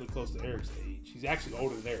he's definitely close to Eric's age. He's actually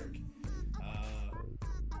older than Eric.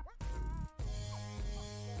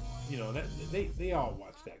 They all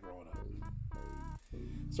watched that growing up.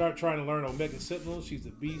 Start trying to learn Omega Sentinel. She's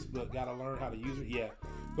a beast, but gotta learn how to use her. Yeah.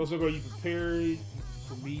 Ghost Girl, you prepared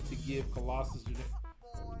for me to give Colossus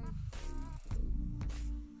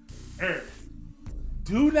Eric,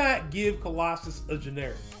 do not give Colossus a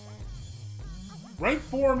generic. Rank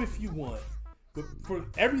for him if you want. But for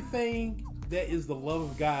everything that is the love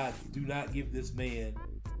of God, do not give this man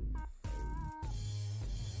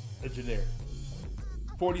a generic.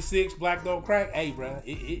 46, black don't crack. Hey, bro,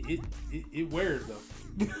 it wears though.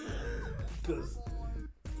 Because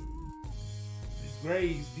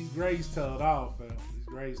these grays tailed off, man. These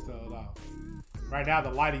grays tailed off. Right now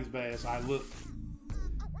the lighting's bad, so I look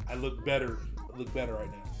better. I look better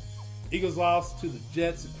right now. Eagles lost to the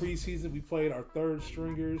Jets in preseason. We played our third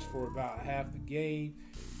stringers for about half the game,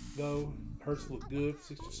 though. Hurts looked good,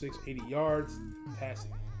 66, 80 yards,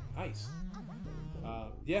 passing. Nice.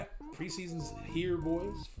 Yeah, preseason's here,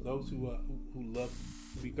 boys. For those who love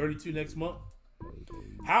to be 32 next month.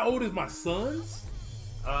 How old is my sons?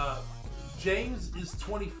 James is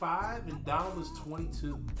 25 and Donald is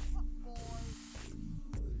 22.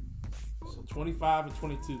 So 25 and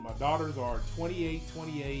 22. My daughters are 28,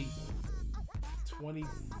 23,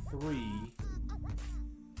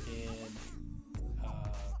 and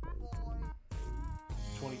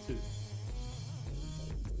 22.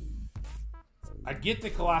 I get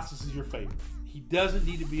that Colossus is your favorite. He doesn't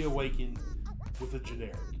need to be awakened with a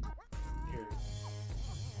generic. Here.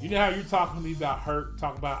 You know how you're talking to me about hurt,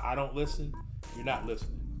 talking about I don't listen? You're not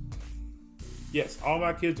listening. Yes, all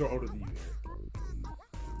my kids are older than you, Eric.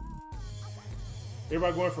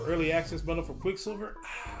 Everybody going for early access bundle for Quicksilver?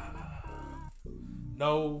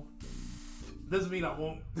 No. Doesn't mean I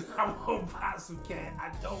won't buy some cat. I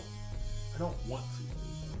don't want to.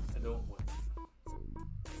 I don't want to.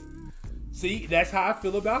 See, that's how I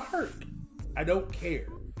feel about Hurt. I don't care.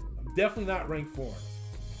 I'm definitely not ranked for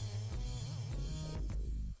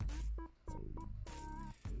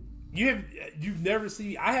him. You've never seen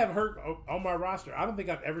me. I have Hurt on my roster. I don't think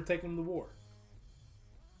I've ever taken him to war.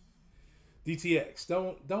 DTX,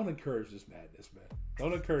 don't encourage this madness, man.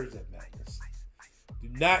 Don't encourage that madness. Do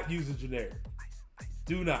not use a generic.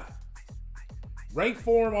 Do not. Rank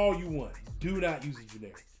for him all you want. Do not use a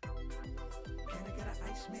generic. Can I get an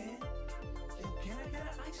Iceman? Yo, can I get an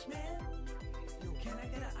Iceman? Yo, can I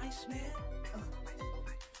get an Iceman?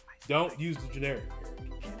 Don't use the generic.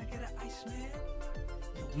 Can I get an Iceman?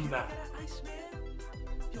 Yo, Do not. Can I get an Iceman?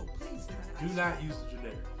 Yo, please get an Do not use the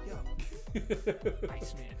generic.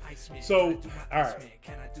 Iceman. So, all right.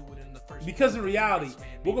 Because in reality,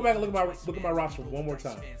 we'll go back and look at my roster one more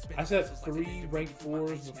time. I said 3 ranked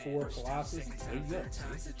 4s before Colossus. There you go.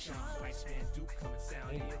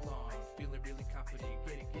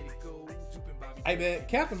 Hey man,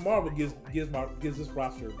 Captain Marvel gives this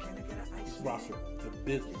roster the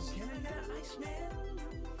business.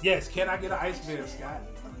 Yes, can I get an Iceman, Scott?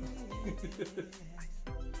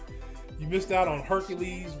 You missed out on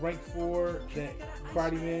Hercules, rank 4, that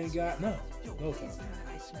Karate Man got. No, time.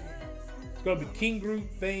 It's gonna be King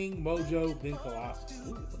Groot, Thing, Mojo, then Colossus.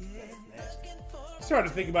 Ooh, that's nasty. You started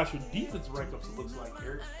to think about your defense rank-ups, it looks like,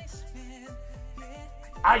 Eric.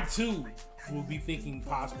 I too will be thinking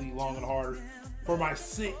possibly long and hard for my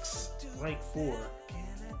 6 rank 4,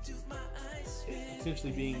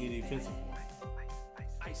 potentially being a defensive one,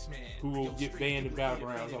 who will get banned in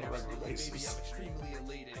battlegrounds on a regular basis,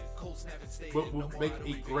 but will make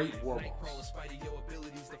a great warboss.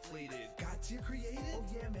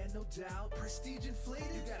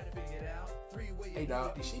 Hey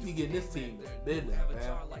dog, you should be getting this team business,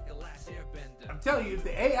 man. I'm telling you, if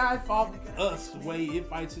the AI fought us the way it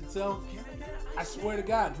fights itself, I swear to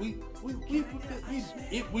God, we would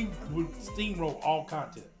steamroll all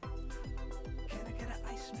content.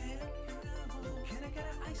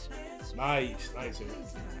 Nice, Eric.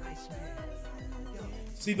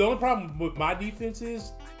 See, the only problem with my defense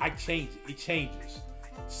is I change it. It changes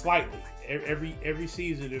slightly. Every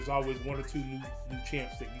season, there's always 1 or 2 new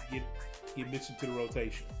champs that get mixed into the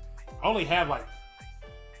rotation. I only have like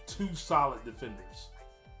 2 solid defenders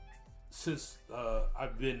since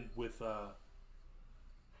I've been with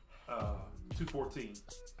 214,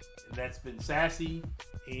 and that's been Sassy,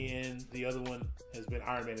 and the other one has been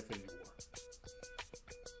Iron Man Infinity War.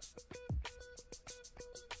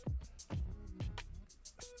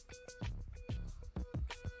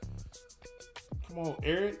 Come on,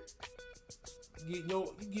 Eric.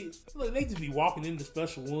 Look, they just be walking into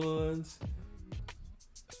special ones.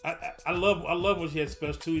 I love when she has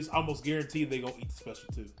special 2. It's almost guaranteed they're gonna eat the special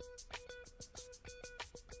 2.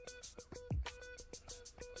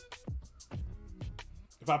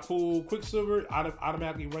 If I pull Quicksilver,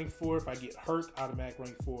 automatically rank 4. If I get hurt, automatic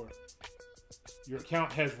rank 4. Your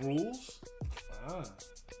account has rules?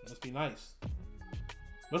 Must be nice.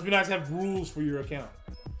 Must be nice to have rules for your account.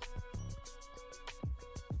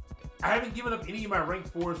 I haven't given up any of my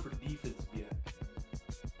rank 4s for defense yet.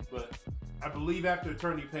 But I believe after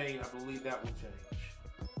Eternity Pain, I believe that will change.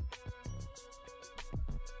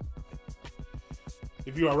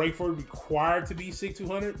 If you are rank 4 required to be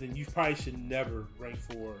 6,200, then you probably should never rank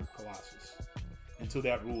 4 Colossus until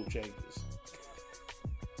that rule changes.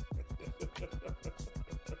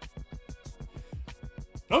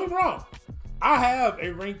 Don't get me wrong. I have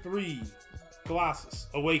a rank 3 Colossus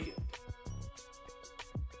Awakened.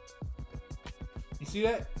 You see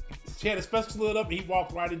that? She had a special lit up and he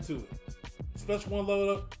walked right into it. special one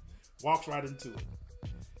load up, walks right into it.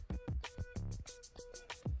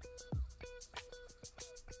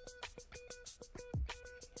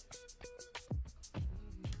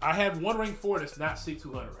 I have one rank 4 that's not SIG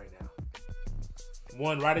 200 right now.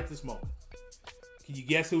 One right at this moment. Can you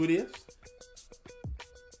guess who it is?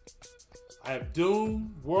 I have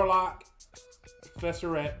Doom, Warlock,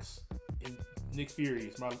 Professor X, and Nick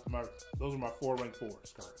Fury. Those are my 4 rank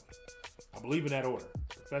 4s currently. I believe in that order.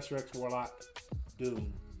 Professor X, Warlock,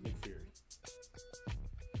 Doom, Nick Fury.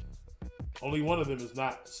 Only one of them is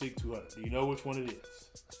not SIG 200. Do you know which one it is?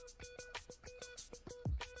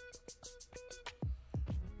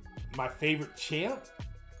 My favorite champ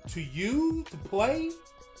to you to play,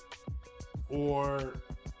 or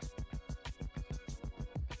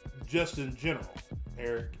just in general,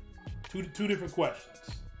 Eric? Two different questions.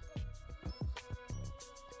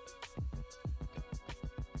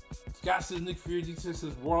 Scott says Nick Fury. He says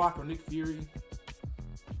Warlock or Nick Fury.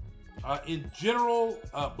 In general,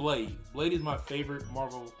 Blade. Blade is my favorite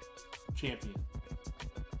Marvel champion.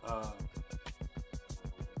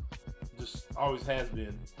 Just always has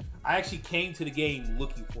been. I actually came to the game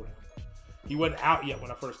looking for him. He wasn't out yet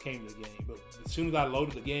when I first came to the game, but as soon as I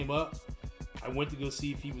loaded the game up, I went to go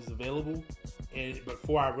see if he was available. And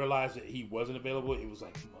before I realized that he wasn't available, it was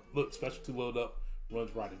like, look, special 2 load up,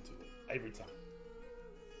 runs right into it every time.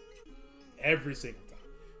 Every single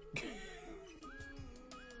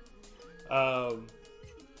time.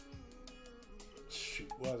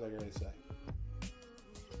 Shoot, what was I going to say?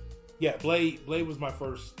 Yeah, Blade was my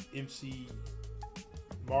first MC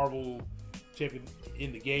Marvel champion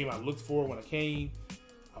in the game I looked for when I came.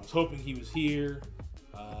 I was hoping he was here.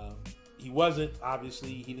 He wasn't,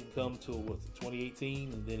 obviously. He didn't come till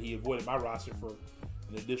 2018, and then he avoided my roster for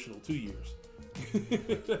an additional 2 years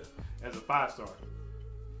as a 5-star.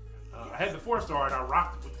 I had the 4-star, and I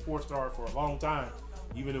rocked with the 4-star for a long time,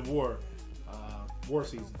 even in war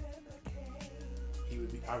season.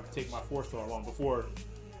 I would take my 4-star along before,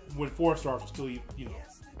 when 4-stars were still,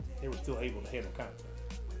 they were still able to handle content.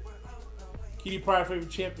 Kitty Pryde,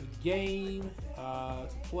 favorite champ in the game to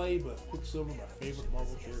play, but Quicksilver, my favorite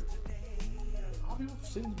Marvel character. A lot of people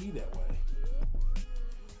seem to be that way.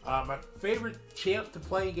 My favorite champ to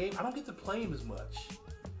play in game, I don't get to play him as much,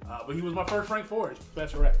 but he was my first rank 4. It's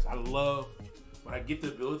Professor X. I love when I get the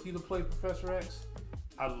ability to play Professor X.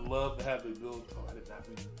 I love to have the ability. Oh, I did not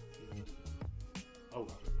mean. Oh,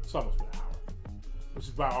 it's almost been an hour, which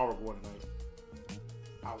is about all we're going tonight.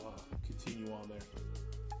 I'll continue on there.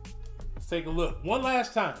 Let's take a look one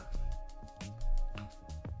last time.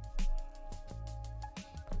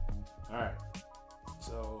 All right.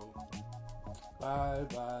 So, bye.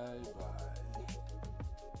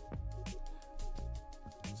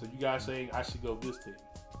 So you guys saying I should go this team?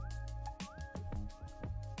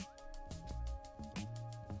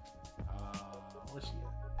 Where's she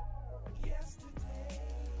at?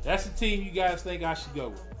 That's the team you guys think I should go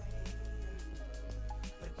with.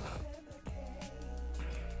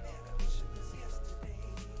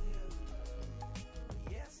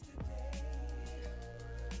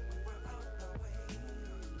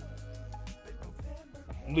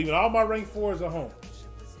 I'm leaving all my rank 4s at home.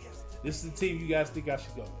 This is the team you guys think I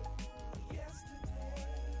should go with.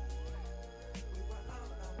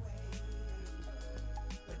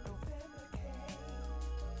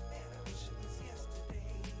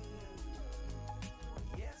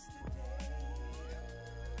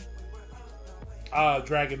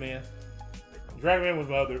 Dragon Man. Dragon Man was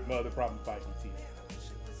my other problem fighting team.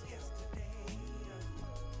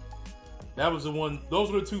 That was the one.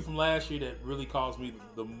 Those were the 2 from last year that really caused me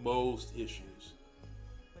the most issues.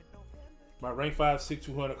 My rank 5 SIG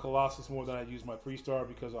 200 Colossus more than I use my 3-star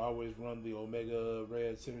because I always run the Omega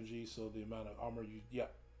Red Synergy, so the amount of armor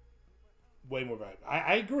way more valuable.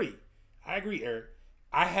 I agree, Eric.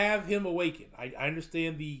 I have him awakened. I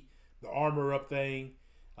understand the armor up thing,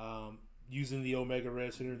 using the Omega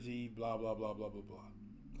Red Synergy, blah blah blah blah blah blah.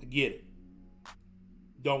 I get it.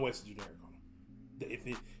 Don't waste a generic on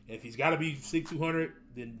him. If he's got to be SIG 200,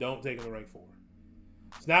 then don't take him to rank 4.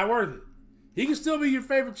 It's not worth it. He can still be your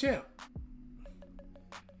favorite champ.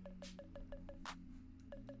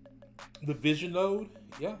 The Vision node,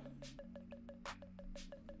 yeah.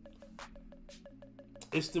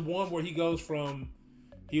 It's the one where he goes from,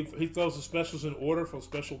 he throws the specials in order from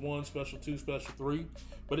special 1, special 2, special 3.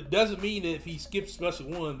 But it doesn't mean that if he skips special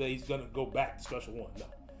 1 that he's going to go back to special 1. No.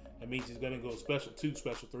 That means he's going to go special 2,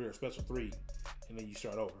 special 3, or special 3, and then you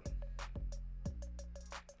start over.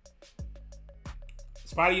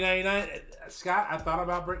 Spidey 99, Scott, I thought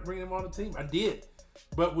about bringing him on the team. I did.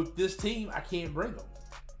 But with this team, I can't bring him.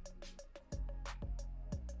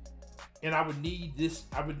 And I would need this.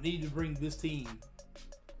 I would need to bring this team.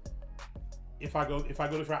 If I go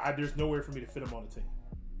to try, there's nowhere for me to fit them on the team.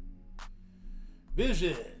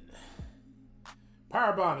 Vision.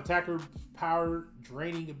 Power Bond. Attacker power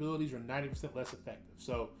draining abilities are 90% less effective.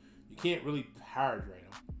 So you can't really power drain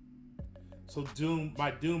them. So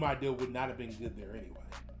my Doom idea would not have been good there anyway.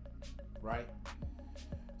 Right?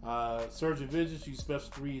 Surge of Vengeance. Use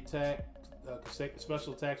special 3 attack.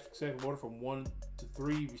 Special attacks consecutive order from 1 to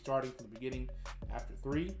 3, restarting from the beginning after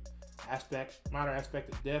 3. Minor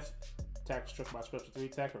aspect of death. Attack struck by special 3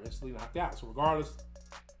 attack or instantly knocked out. So regardless,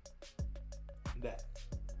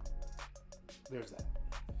 there's that.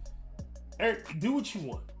 Eric, do what you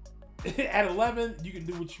want. At 11, you can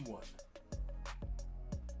do what you want.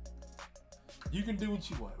 You can do what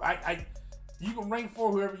you want. You can rank for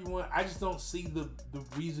whoever you want. I just don't see the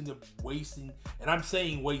reason of wasting, and I'm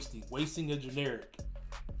saying wasting a generic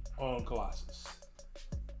on Colossus.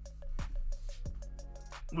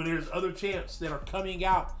 When there's other champs that are coming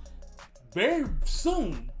out very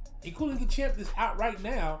soon, including the champ that's out right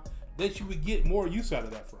now, that you would get more use out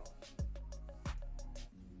of that from.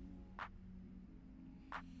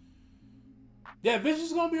 Yeah, Vision's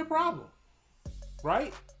is gonna be a problem,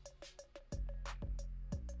 right?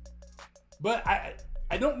 But I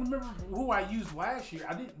don't remember who I used last year.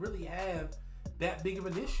 I didn't really have that big of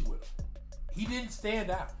an issue with him. He didn't stand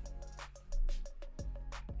out.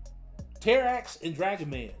 Terrax and Dragon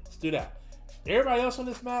Man stood out. Everybody else on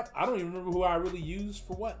this map, I don't even remember who I really used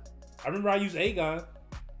for what. I remember I used Aegon.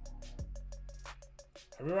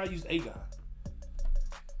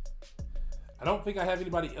 I don't think I have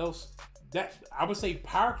anybody else. That I would say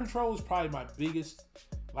power control is probably my biggest,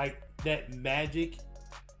 like that magic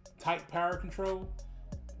type power control,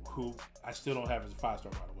 who I still don't have as a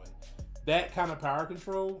 5-star, by the way. That kind of power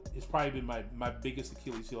control has probably been my biggest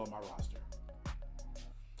Achilles heel on my roster.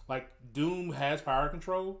 Like Doom has power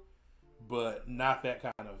control, but not that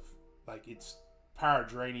kind of, like, it's power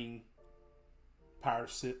draining, power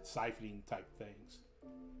siphoning type things.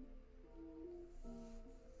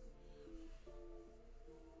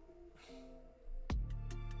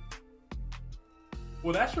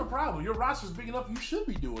 Well, that's your problem. Your roster's big enough. You should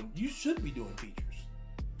be doing features.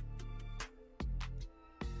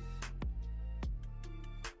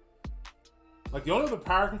 Like the only other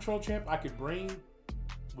power control champ I could bring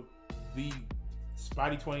would be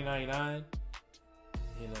Spidey 2099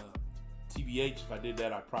 in TBH. If I did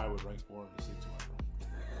that, I probably would rank 4 in the 6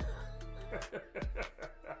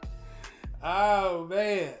 Oh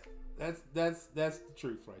man, that's the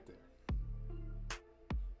truth right there.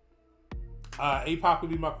 APOC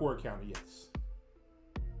would be my core counter, yes.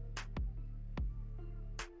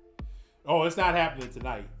 Oh, it's not happening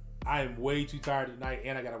tonight. I am way too tired tonight,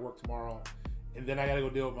 and I got to work tomorrow. And then I got to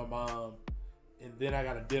go deal with my mom. And then I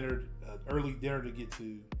got a dinner, early dinner to get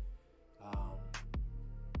to.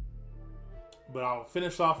 But I'll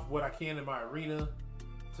finish off what I can in my arena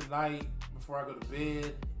tonight before I go to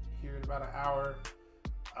bed here in about an hour.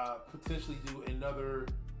 Potentially do another...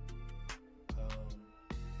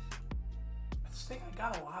 I think I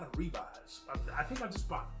got a lot of revives. I think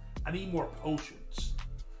I need more potions.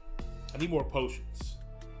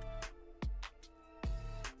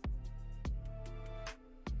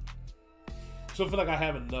 So I feel like I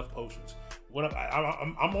have enough potions.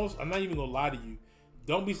 I'm not even gonna lie to you.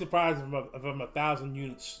 Don't be surprised if I'm 1,000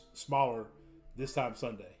 units smaller this time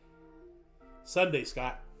Sunday.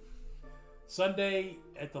 Scott. Sunday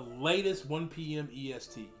at the latest 1 p.m.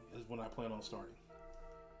 EST is when I plan on starting.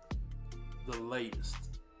 The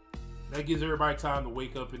latest. That gives everybody time to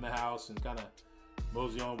wake up in the house and kind of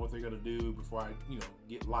mosey on what they're going to do before I,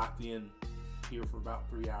 get locked in here for about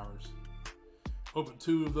 3 hours. Open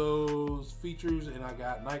 2 of those features, and I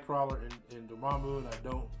got Nightcrawler and Dormammu, and I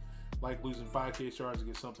don't like losing 5k shards to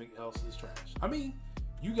get something else that's trash. I mean,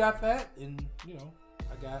 you got that, and,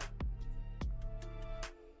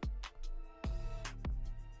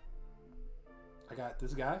 I got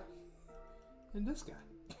this guy and this guy.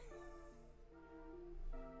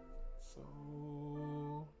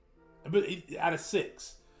 But out of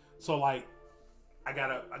 6, so like I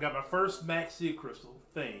got my first Max Seed Crystal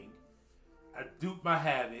thing. I duped my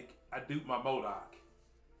Havoc. I duped my MODOK,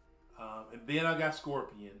 and then I got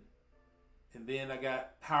Scorpion, and then I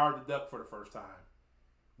got Howard the Duck for the first time.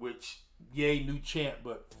 Which, yay, new champ,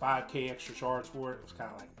 but 5k extra shards for it. It was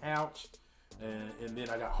kind of like ouch. And then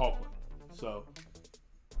I got Hulkling. So,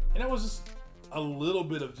 and that was just a little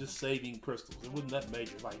bit of just saving crystals. It wasn't that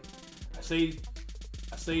major. Like I saved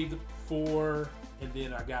 4, and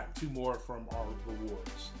then I got 2 more from our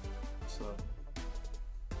rewards. So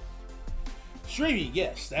streaming,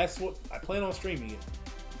 yes, that's what I plan on streaming it.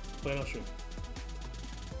 Plan on shrinking.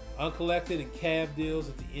 Uncollected and cab deals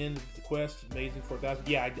at the end of the quest. Amazing 4,000.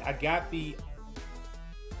 Yeah, I got the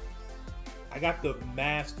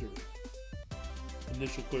master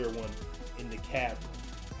initial clear one in the cab one.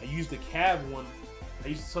 I used the cab one. I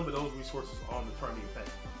used some of those resources on the Permian thing.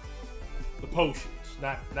 The potions,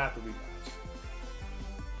 not the revives.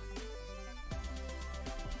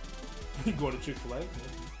 Going to Chick-fil-A. Okay,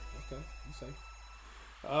 you safe.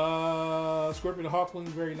 Scorpion and Hawkling,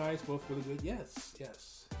 very nice. Both really good. Yes.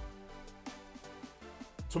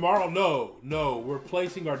 Tomorrow, no. We're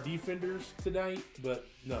placing our defenders tonight, but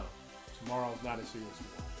no. Tomorrow's not a serious one.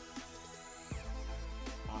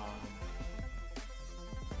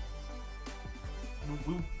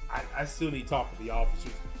 I still need to talk to the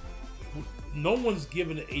officers. No one's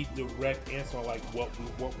given a direct answer on like what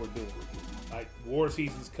we're doing. Like, war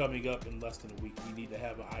season's coming up in less than a week. We need to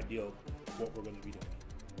have an idea of what we're going to be doing.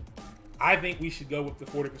 I think we should go with the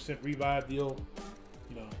 40% revive deal.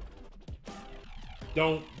 You know,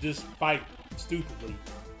 don't just fight stupidly.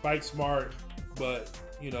 Fight smart, but,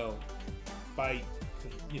 you know, fight,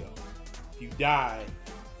 you know, if you die,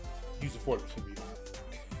 use the 40% revive.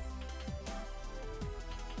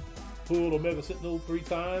 Pulled Omega Sentinel 3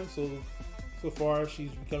 times, so far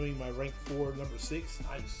she's becoming my rank 4, number 6.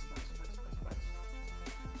 Nice.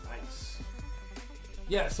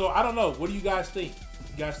 Yeah, so I don't know. What do you guys think?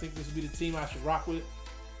 You guys think this would be the team I should rock with?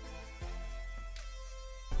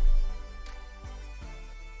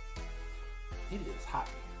 It is hot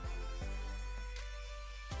here.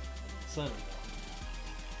 Sunny though.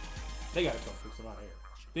 They gotta come fix some out here.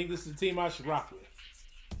 Think this is the team I should rock with?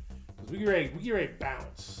 Cause we get ready to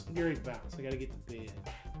bounce. I gotta get to bed.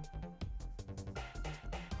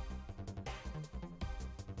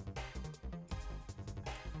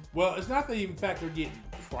 Well, it's not that even fact they're getting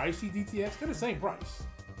pricey DTX. They're the same price,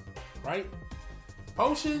 right?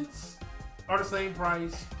 Potions are the same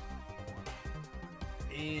price,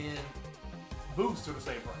 and boosts are the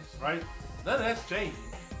same price, right? None of that's changing.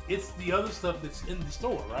 It's the other stuff that's in the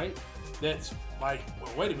store, right? That's like,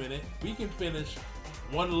 well, wait a minute. We can finish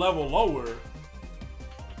one level lower,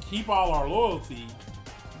 keep all our loyalty,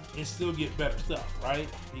 and still get better stuff, right?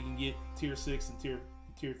 You can get tier 6 and tier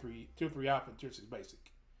 3 op and tier 6 basic.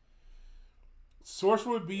 Source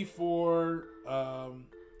would be for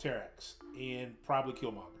Terax and probably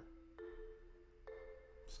Killmonger.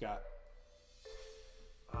 Scott.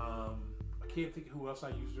 I can't think of who else I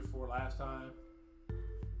used her for last time.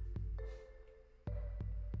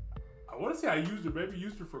 I want to say I used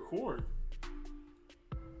her for Korg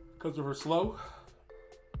because of her slow.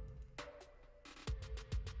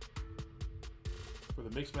 For the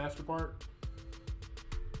Mixed Master part.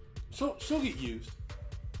 She'll get used.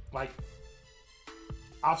 Like,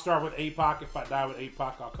 I'll start with APOC. If I die with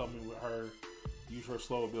APOC, I'll come in with her, use her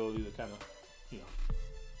slow ability to kind of, you know.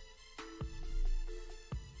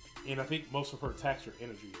 And I think most of her attacks are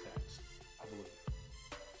energy attacks, I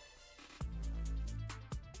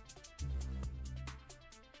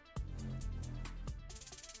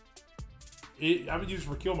believe. I would use it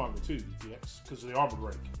for Killmonger too, DTX, because of the armor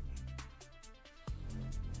break.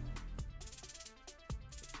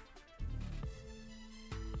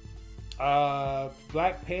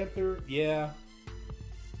 Black Panther, yeah.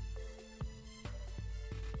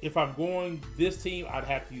 If I'm going this team, I'd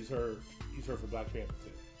have to use her for Black Panther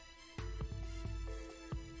too.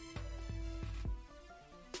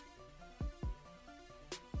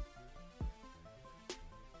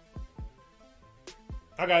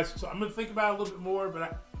 Alright guys, so I'm gonna think about it a little bit more,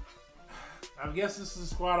 but I guess this is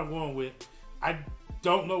the squad I'm going with. I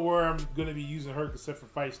don't know where I'm gonna be using her except for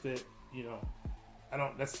fights that, you know, I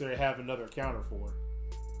don't necessarily have another counter for.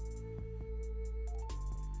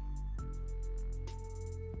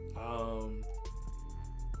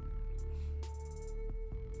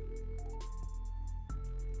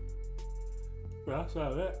 But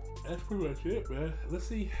outside of that, that's pretty much it, man. Let's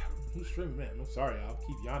see who's streaming, man. I'm sorry, I'll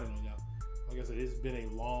keep yawning on y'all. Like I said, it's been a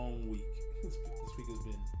long week. This week has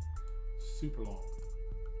been super long.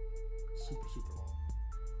 Super long.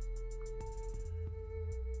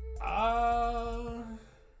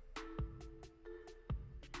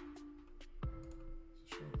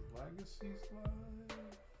 Legacies live.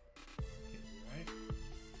 Can't be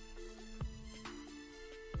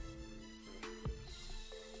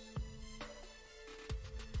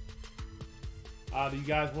right. Do you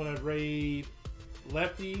guys want to raid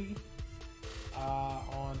Lefty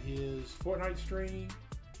on his Fortnite stream?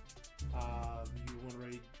 You want to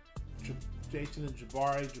raid Jason and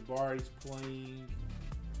Jabari? Jabari's playing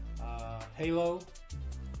Halo.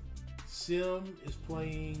 Sim is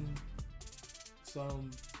playing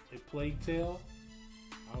a Plague Tale.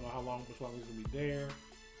 I don't know how long, much longer he's gonna be there.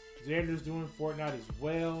 Xander's doing Fortnite as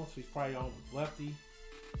well, so he's probably on with Lefty.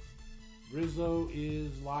 Rizzo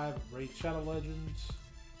is live at Raid Shadow Legends,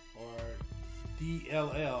 or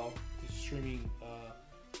DLL is streaming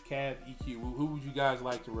Cav EQ. Who would you guys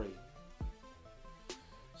like to raid?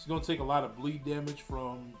 He's gonna take a lot of bleed damage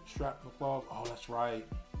from Shrapnel Claws. Oh, that's right.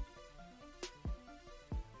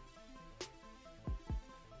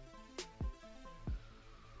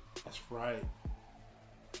 That's right.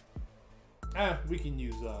 We can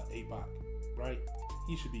use Abok, right?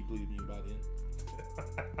 He should be bleed immune by then.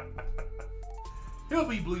 He'll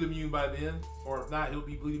be bleed immune by then, or if not, he'll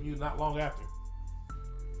be bleed immune not long after.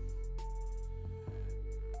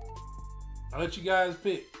 I'll let you guys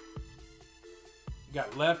pick. You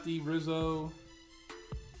got Lefty, Rizzo.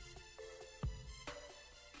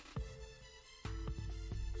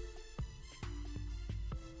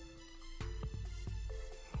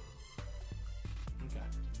 Okay.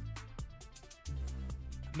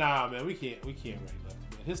 Nah, man, we can't rate Lefty, man.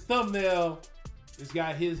 His thumbnail has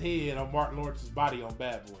got his head on Martin Lawrence's body on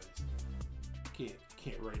Bad Boys. Can't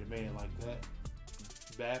rate a man like that.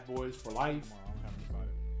 Bad Boys for life.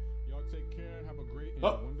 Y'all take care and have a great and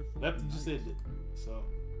wonderful Lefty just said it. So,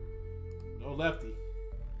 no Lefty.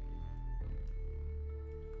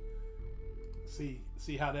 See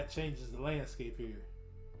how that changes the landscape here.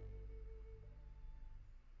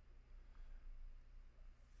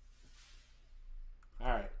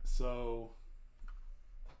 All right, so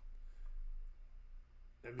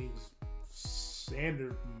that means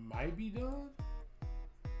Sander might be done.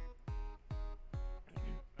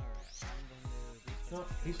 No,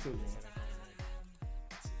 he's still going.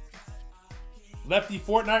 Lefty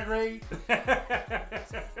Fortnite raid.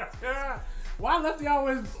 Why Lefty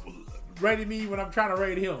always raiding me when I'm trying to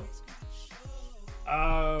raid him?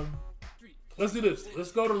 Let's do this.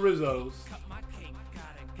 Let's go to Rizzo's.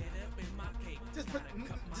 Just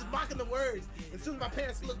mocking the words. As soon as my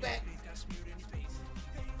parents look back,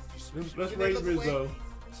 Let's raid Rizzo.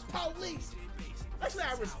 Police. Actually,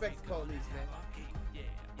 I respect the police, man.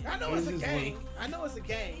 I know it's a gang. I know it's a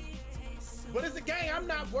gang. But it's a gang I'm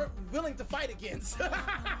not willing to fight against. And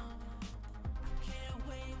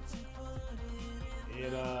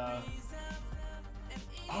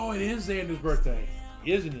oh, it is Xander's birthday,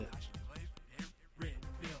 isn't it?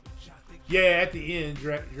 Yeah, at the end,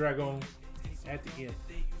 Dragon. At the end.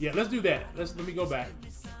 Yeah, let's do that. Let me go back.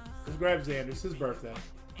 Let's grab Xander. It's his birthday.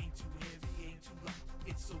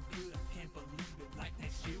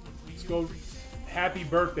 Let's go. Happy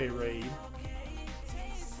birthday raid.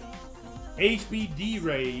 HBD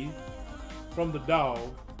raid from the dog.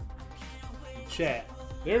 Chat.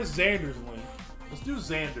 There's Xander's link. Let's do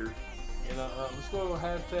Xander. And let's go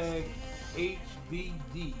hashtag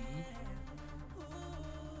HBD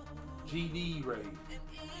GD raid.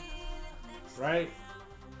 Right?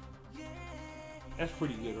 That's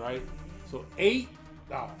pretty good, right? So 8.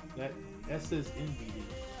 Oh, that says NBD.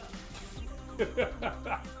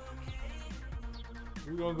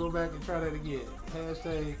 We're gonna go back and try that again.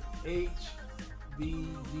 Hashtag HBD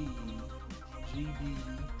GD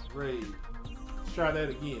raid. Let's try that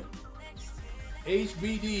again.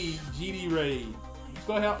 HBD GD raid.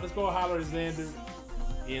 Let's go holler at Xander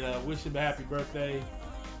and wish him a happy birthday.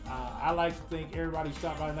 I'd like to thank everybody who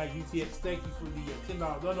stopped by tonight. UTX, thank you for the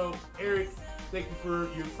 $10 dono. Eric, thank you for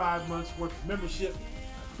your 5 months worth of membership. I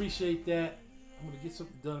appreciate that. I'm gonna get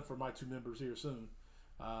something done for my 2 members here soon.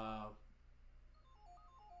 Am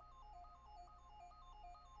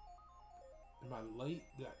I late?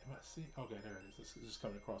 Am I seeing? Okay, there it is. It's just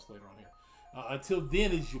coming across later on here. Until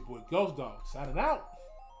then, it's your boy Ghostdog signing out.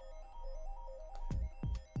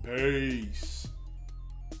 Peace.